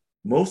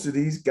 Most of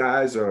these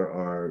guys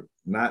are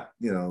not,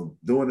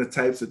 doing the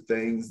types of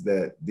things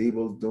that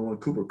Deebo's doing.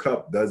 Cooper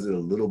Kupp does it a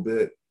little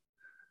bit.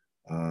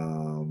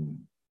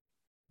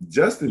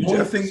 Justin The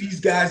only thing these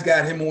guys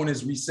got him on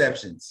is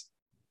receptions.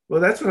 Well,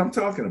 that's what I'm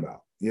talking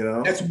about,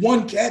 That's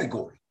one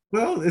category.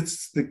 Well,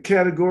 it's the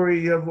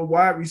category of a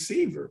wide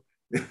receiver.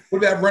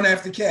 What about run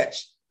after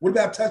catch? What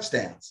about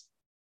touchdowns?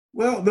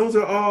 Well, those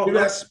are all. What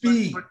about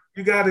speed?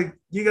 You gotta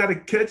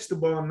catch the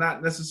ball,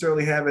 not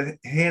necessarily have it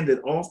handed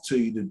off to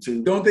you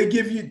to. Don't they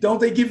give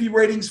you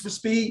ratings for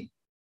speed?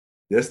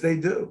 Yes, they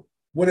do.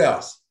 What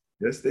else?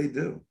 Yes, they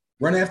do.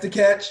 Run after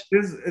catch?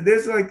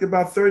 There's like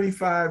about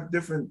 35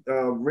 different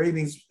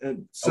ratings.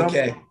 And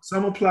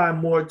some apply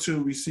more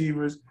to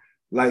receivers,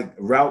 like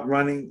route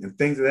running and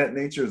things of that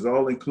nature is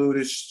all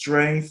included.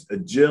 Strength,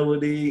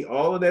 agility,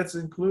 all of that's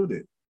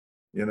included.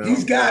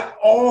 He's got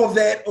all of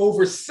that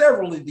over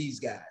several of these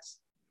guys.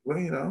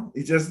 Well,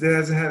 he just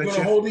hasn't had a chance.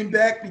 You're going to hold him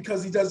back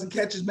because he doesn't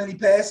catch as many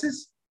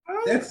passes?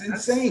 That's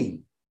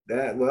insane.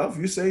 If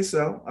you say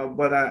so,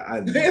 but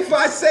if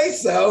I say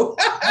so,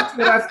 that's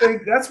what I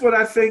think. That's what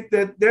I think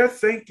that they're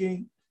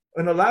thinking,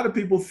 and a lot of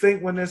people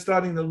think when they're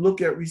starting to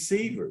look at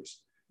receivers.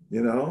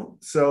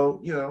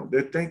 So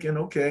they're thinking,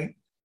 okay,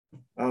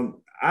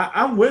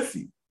 I'm with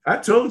you. I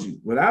told you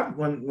when I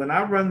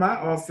run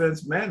my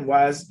offense man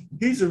wise,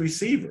 he's a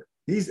receiver.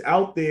 He's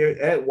out there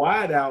at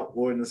wide out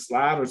or in the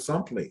slot or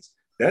someplace.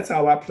 That's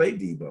how I play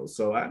Deebo.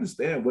 So I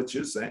understand what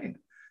you're saying.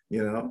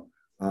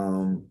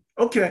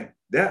 Okay.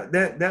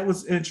 That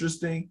was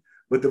interesting,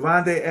 but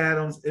Devontae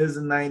Adams is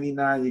a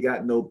 99. You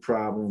got no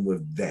problem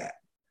with that.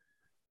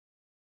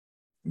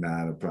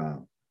 Not a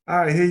problem. All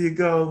right, here you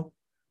go.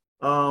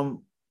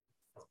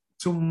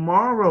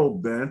 Tomorrow,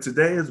 Ben,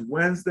 today is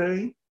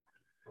Wednesday,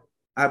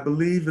 I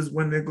believe is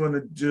when they're going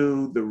to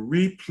do the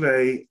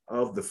replay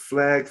of the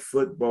Flag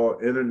Football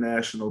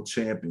International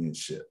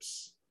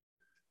Championships.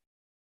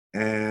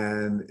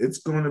 And it's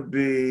going to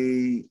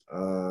be,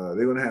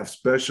 they're going to have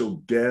special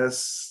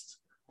guests.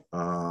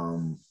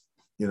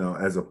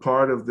 As a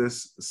part of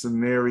this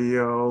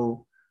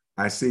scenario,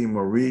 I see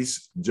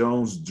Maurice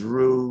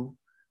Jones-Drew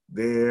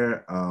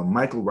there.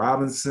 Michael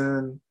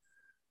Robinson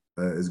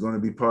is going to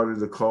be part of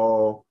the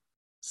call.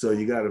 So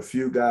you got a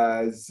few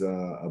guys,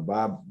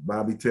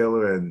 Bobby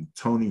Taylor and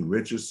Tony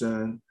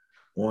Richardson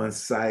on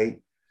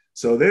site.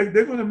 So they're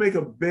going to make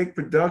a big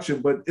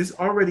production, but it's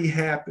already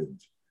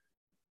happened.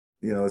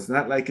 It's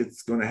not like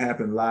it's going to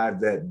happen live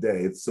that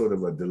day. It's sort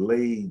of a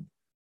delayed,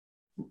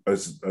 a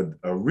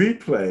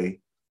replay,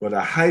 but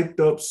a hyped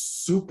up,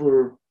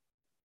 super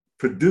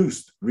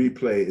produced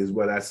replay is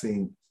what I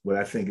think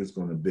it's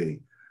going to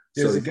be.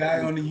 There's a guy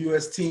on the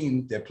U.S.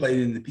 team that played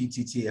in the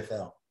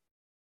PTTFL.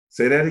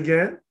 Say that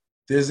again?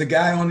 There's a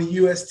guy on the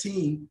U.S.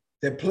 team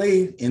that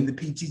played in the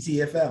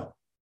PTTFL.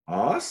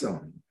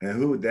 Awesome. And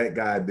who would that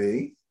guy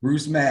be?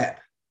 Bruce Mapp,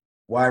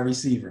 wide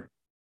receiver.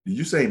 Did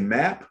you say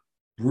Mapp?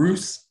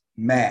 Bruce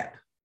Mapp.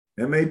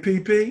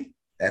 M-A-P-P?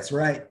 That's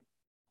right.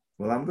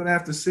 Well, I'm going to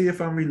have to see if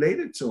I'm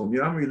related to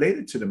him. I'm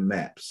related to the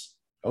Mapps.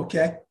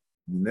 Okay.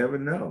 You never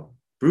know.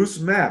 Bruce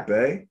Mapp,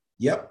 eh?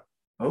 Yep.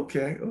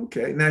 Okay.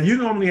 Now, you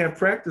normally have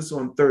practice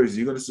on Thursday.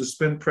 You're going to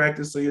suspend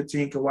practice so your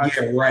team can watch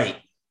it? Yeah, right.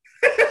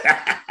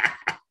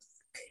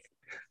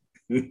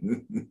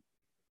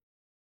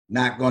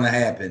 Not going to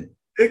happen.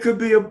 It could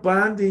be a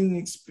bonding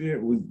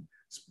experience.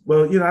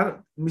 Well,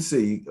 let me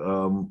see.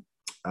 Bro,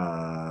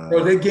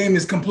 that game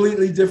is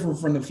completely different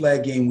from the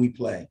flag game we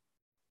play.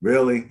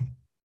 Really?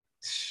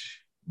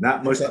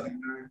 Not much.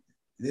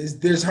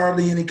 There's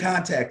hardly any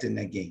contact in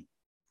that game.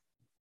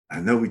 I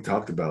know we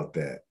talked about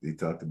that. We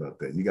talked about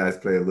that. You guys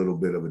play a little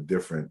bit of a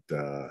different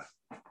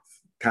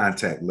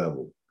contact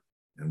level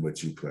in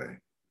what you play.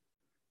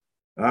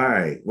 All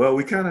right. Well,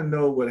 we kind of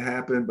know what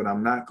happened, but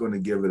I'm not going to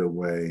give it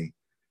away.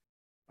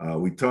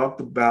 We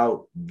talked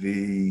about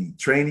the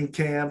training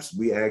camps.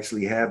 We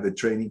actually have the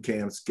training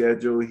camp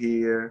schedule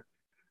here.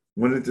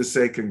 Wanted to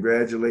say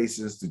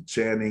congratulations to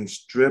Channing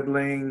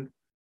Stribling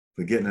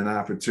for getting an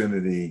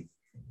opportunity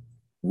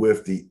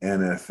with the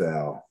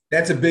NFL.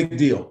 That's a big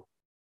deal.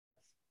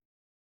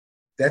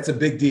 That's a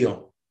big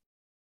deal.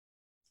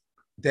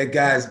 That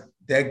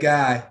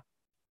guy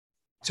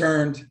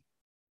turned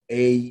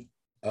a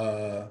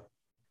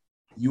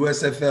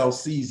USFL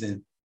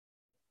season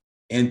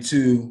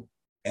into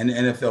an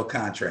NFL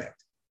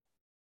contract.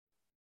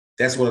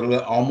 That's what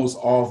almost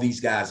all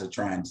these guys are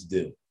trying to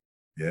do.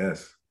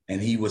 Yes.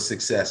 And he was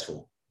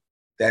successful.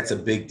 That's a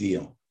big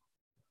deal.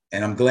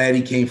 And I'm glad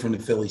he came from the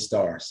Philly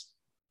Stars.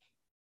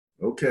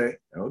 Okay.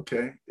 There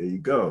you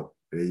go.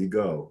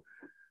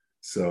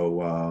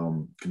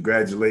 So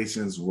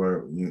congratulations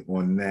were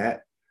on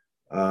that.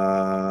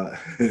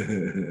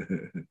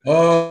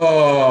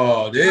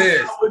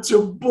 This. With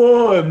your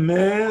boy,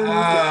 man.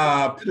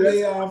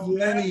 Playoff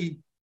Lenny.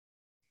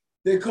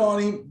 They was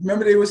calling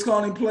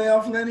him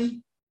Playoff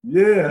Lenny?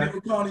 Yeah. They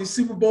were calling him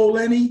Super Bowl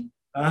Lenny.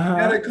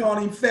 Now they're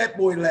calling him Fat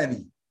Boy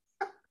Lenny.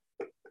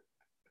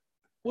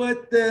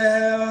 What the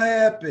hell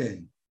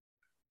happened?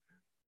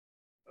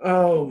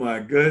 Oh my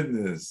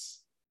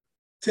goodness.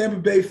 Tampa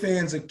Bay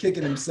fans are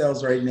kicking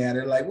themselves right now.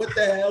 They're like, what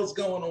the hell's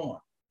going on?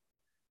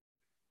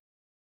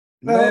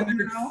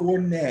 Leonard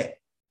Fournette.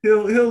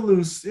 He'll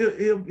lose.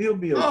 He'll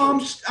be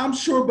okay. I'm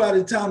sure by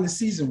the time the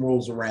season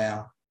rolls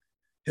around,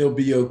 he'll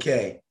be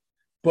okay.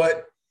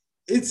 But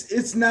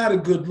it's not a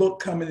good look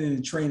coming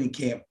into training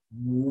camp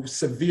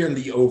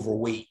severely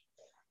overweight.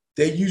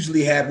 That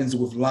usually happens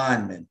with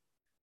linemen,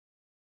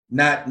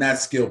 not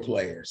skill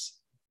players.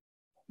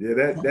 Yeah,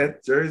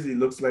 that jersey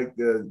looks like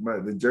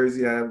the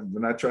jersey I have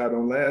when I tried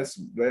on last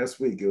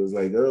week. It was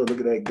like, oh, look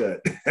at that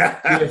gut.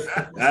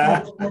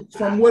 Yeah,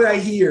 from what I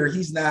hear,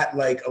 he's not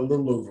like a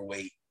little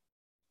overweight.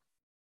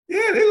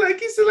 Yeah,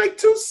 he's like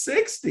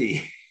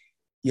 260.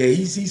 Yeah,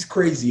 he's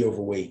crazy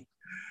overweight.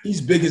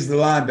 He's big as the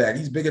linebacker.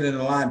 He's bigger than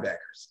the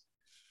linebackers.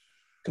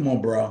 Come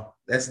on, bro.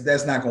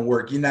 That's not gonna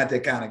work. You're not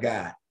that kind of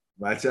guy.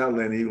 Watch out,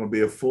 Lenny. You're gonna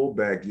be a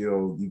fullback.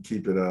 You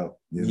keep it up.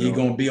 You're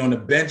gonna be on the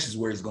bench is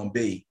where he's gonna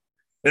be.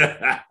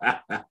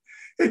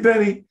 Hey,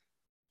 Benny,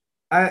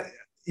 have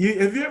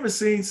you ever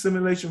seen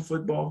simulation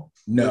football?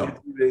 No.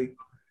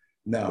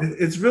 No.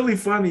 It's really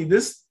funny.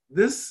 This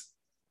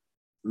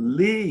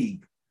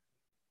league,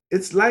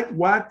 it's like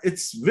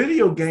it's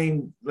video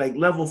game like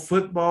level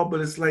football,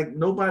 but it's like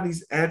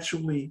nobody's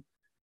actually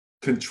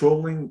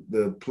controlling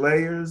the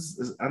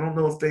players. I don't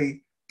know if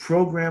they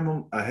program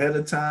them ahead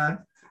of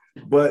time,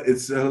 but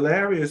it's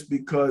hilarious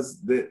because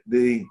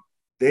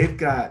they've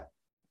got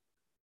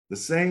the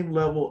same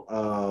level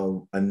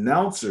of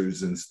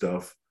announcers and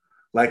stuff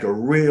like a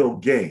real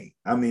game.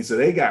 I mean, so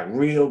they got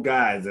real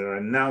guys that are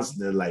announcing.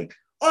 They're like,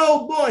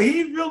 oh boy,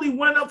 he really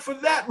went up for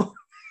that one.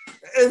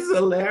 It's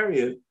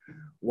hilarious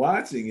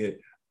watching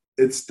it.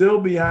 It's still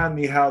beyond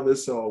me how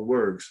this all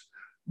works,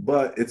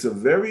 but it's a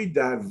very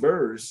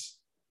diverse,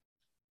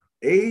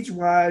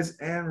 age-wise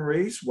and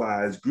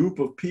race-wise group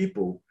of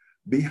people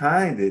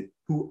behind it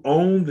who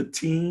own the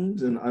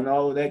teams and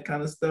all of that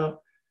kind of stuff.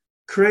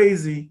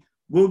 Crazy.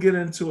 We'll get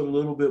into it a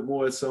little bit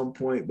more at some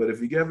point, but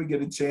if you ever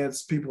get a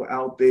chance, people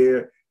out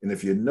there, and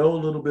if you know a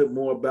little bit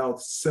more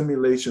about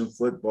simulation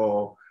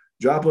football,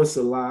 drop us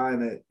a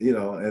line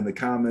in the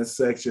comments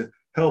section.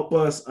 Help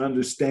us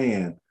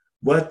understand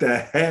what the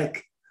heck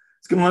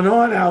is going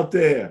on out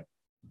there.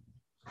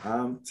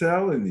 I'm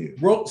telling you.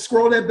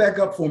 Scroll that back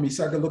up for me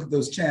so I can look at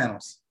those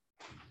channels.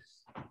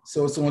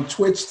 So it's on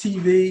Twitch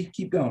TV.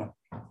 Keep going.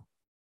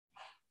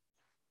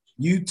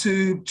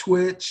 YouTube,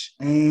 Twitch,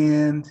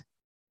 and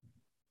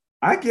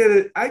I get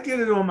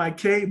it on my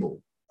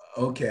cable.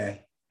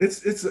 Okay.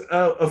 It's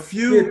a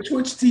few. Yeah,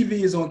 Twitch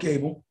TV is on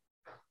cable.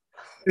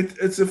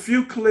 It's a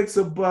few clicks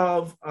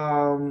above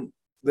the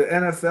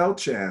NFL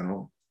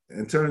channel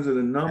in terms of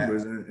the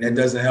numbers. That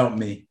doesn't help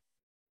me.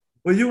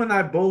 Well, you and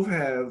I both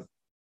have.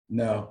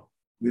 No.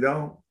 We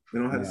don't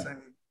have the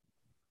same.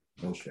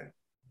 Okay.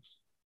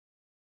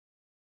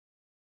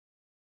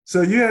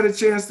 So you had a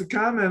chance to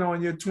comment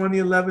on your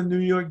 2011 New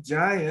York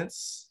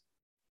Giants.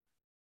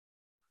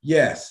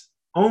 Yes.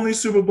 Only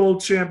Super Bowl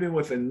champion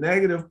with a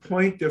negative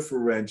point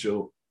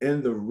differential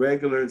in the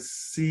regular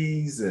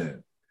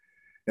season.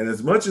 And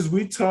as much as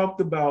we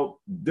talked about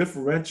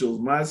differentials,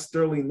 my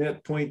Sterling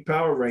net point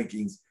power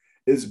rankings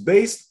is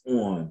based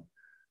on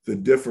the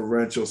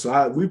differential. So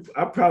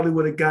I probably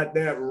would have got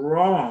that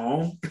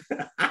wrong.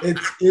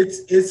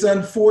 It's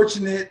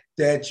unfortunate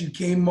that you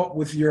came up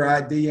with your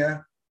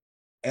idea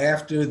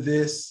after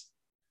this,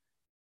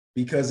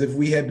 because if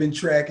we had been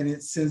tracking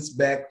it since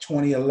back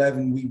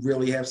 2011, we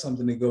really have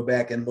something to go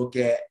back and look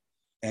at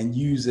and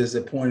use as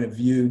a point of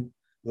view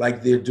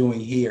like they're doing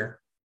here.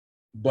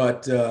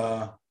 But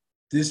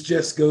this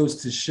just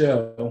goes to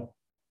show,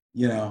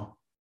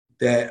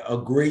 that a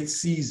great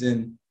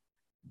season,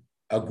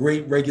 a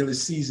great regular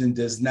season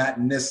does not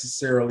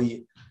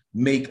necessarily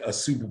make a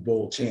Super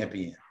Bowl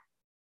champion.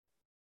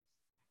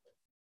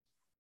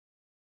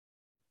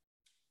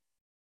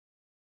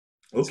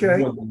 Okay. It's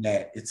more than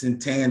that. It's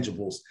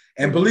intangibles.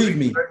 And believe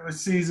me, regular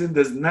season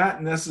does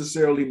not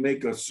necessarily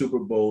make a Super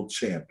Bowl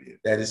champion.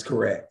 That is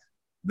correct.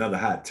 Another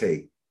hot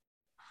take.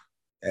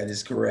 That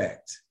is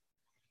correct.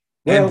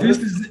 Well,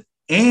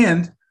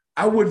 and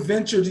I would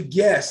venture to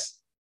guess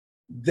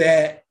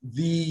that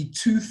the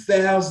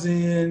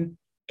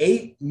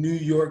 2008 New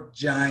York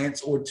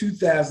Giants or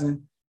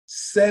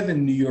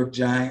 2007 New York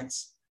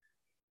Giants,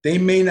 they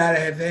may not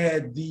have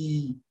had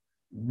the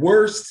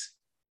worst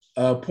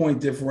point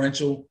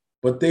differential,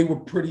 but they were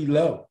pretty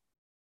low.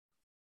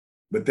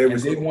 But they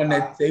won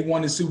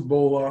the Super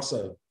Bowl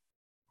also.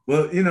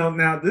 Well,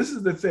 now this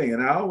is the thing,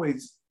 and I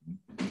always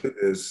do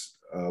this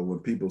when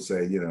people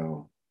say,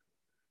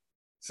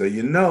 so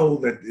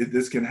that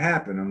this can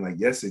happen. I'm like,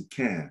 yes, it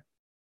can.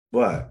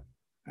 But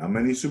how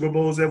many Super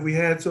Bowls have we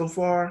had so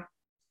far?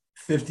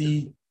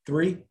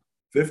 53.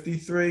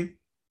 53.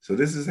 So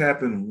this has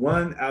happened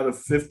 1 out of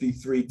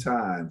 53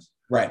 times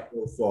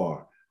so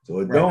far. So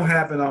it don't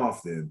happen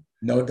often.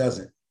 No, it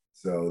doesn't.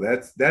 So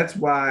that's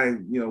why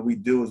we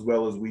do as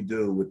well as we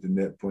do with the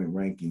net point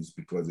rankings,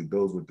 because it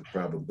goes with the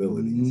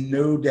probabilities.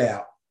 No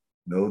doubt.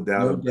 No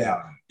doubt.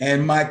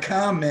 And my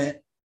comment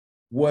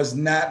was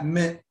not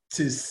meant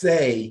to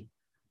say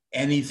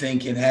anything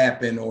can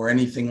happen or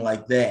anything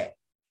like that.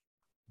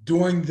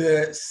 During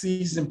the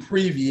season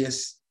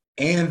previous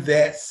and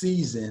that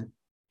season,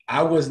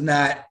 I was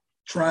not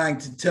trying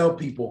to tell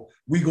people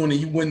we're going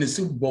to win the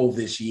Super Bowl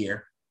this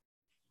year.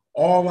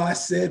 All I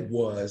said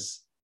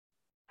was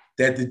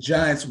that the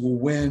Giants will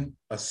win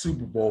a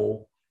Super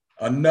Bowl,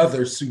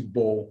 another Super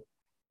Bowl,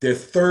 their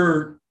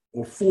third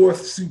or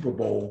fourth Super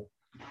Bowl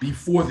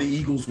before the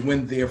Eagles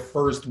win their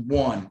first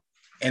one.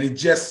 And it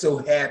just so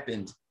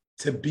happened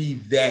to be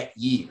that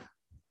year,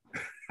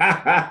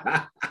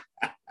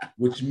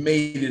 which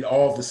made it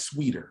all the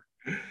sweeter.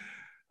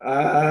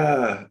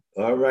 All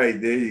right.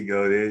 There you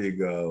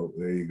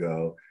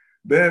go.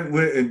 Ben,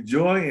 we're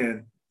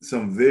enjoying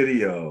some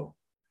video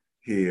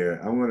here.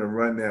 I'm going to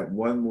run that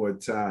one more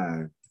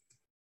time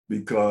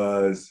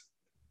because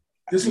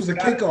this was a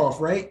kickoff,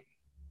 right?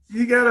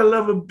 You got to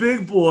love a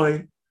big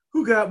boy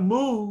who got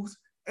moves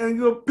and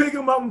you'll pick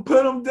him up and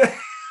put him down.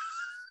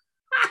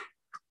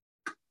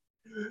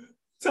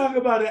 Talk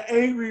about an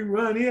angry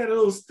run. He had a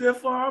little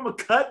stiff arm, a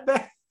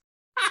cutback.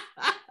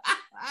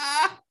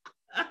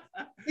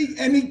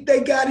 They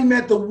got him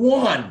at the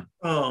 1.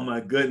 Oh, my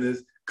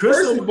goodness.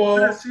 First of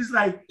all, she's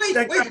like,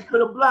 that guy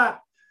could have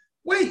blocked.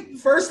 Wait,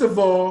 first of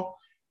all,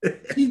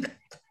 you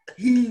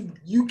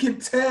can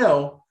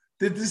tell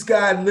that this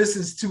guy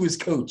listens to his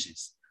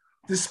coaches.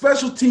 The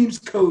special teams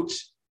coach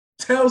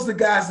tells the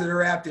guys that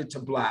are out there to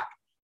block.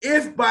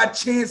 If by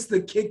chance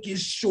the kick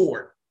is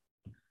short,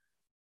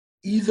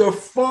 either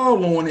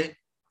fall on it,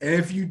 and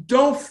if you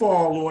don't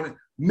fall on it,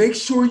 make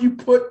sure you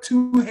put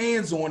 2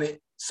 hands on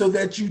it so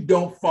that you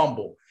don't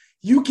fumble.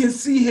 You can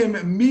see him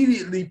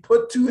immediately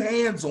put 2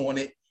 hands on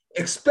it,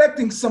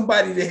 expecting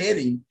somebody to hit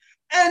him,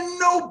 and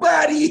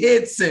nobody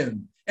hits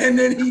him. And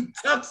then he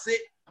tucks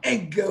it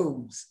and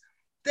goes.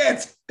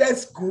 That's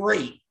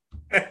great.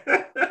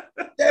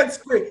 That's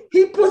great.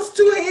 He puts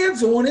 2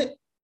 hands on it,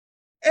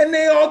 and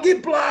they all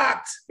get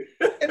blocked.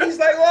 And he's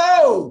like,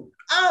 whoa,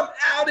 I'm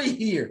out of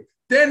here.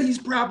 Then he's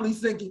probably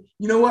thinking,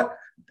 you know what?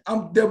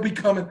 They'll be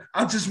coming.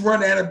 I'll just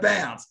run out of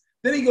bounds.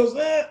 Then he goes,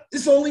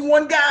 it's only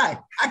one guy.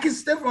 I can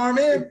stiff arm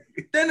him.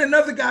 Then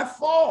another guy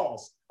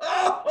falls.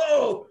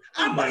 Oh,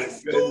 I might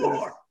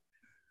score.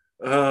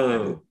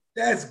 Oh,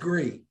 that's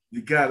great.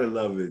 You gotta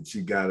love it.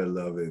 You gotta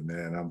love it,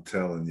 man. I'm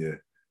telling you,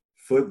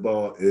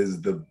 football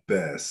is the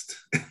best.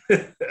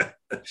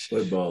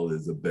 Football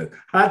is the best.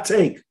 Hot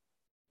take.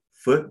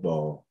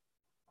 Football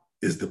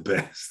is the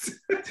best.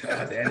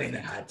 That ain't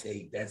a hot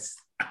take. That's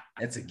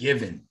a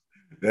given.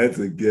 That's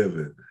a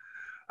given.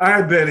 All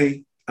right,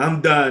 Benny,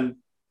 I'm done.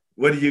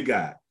 What do you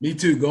got? Me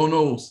too. Go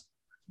Noles.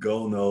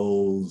 Go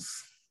Noles.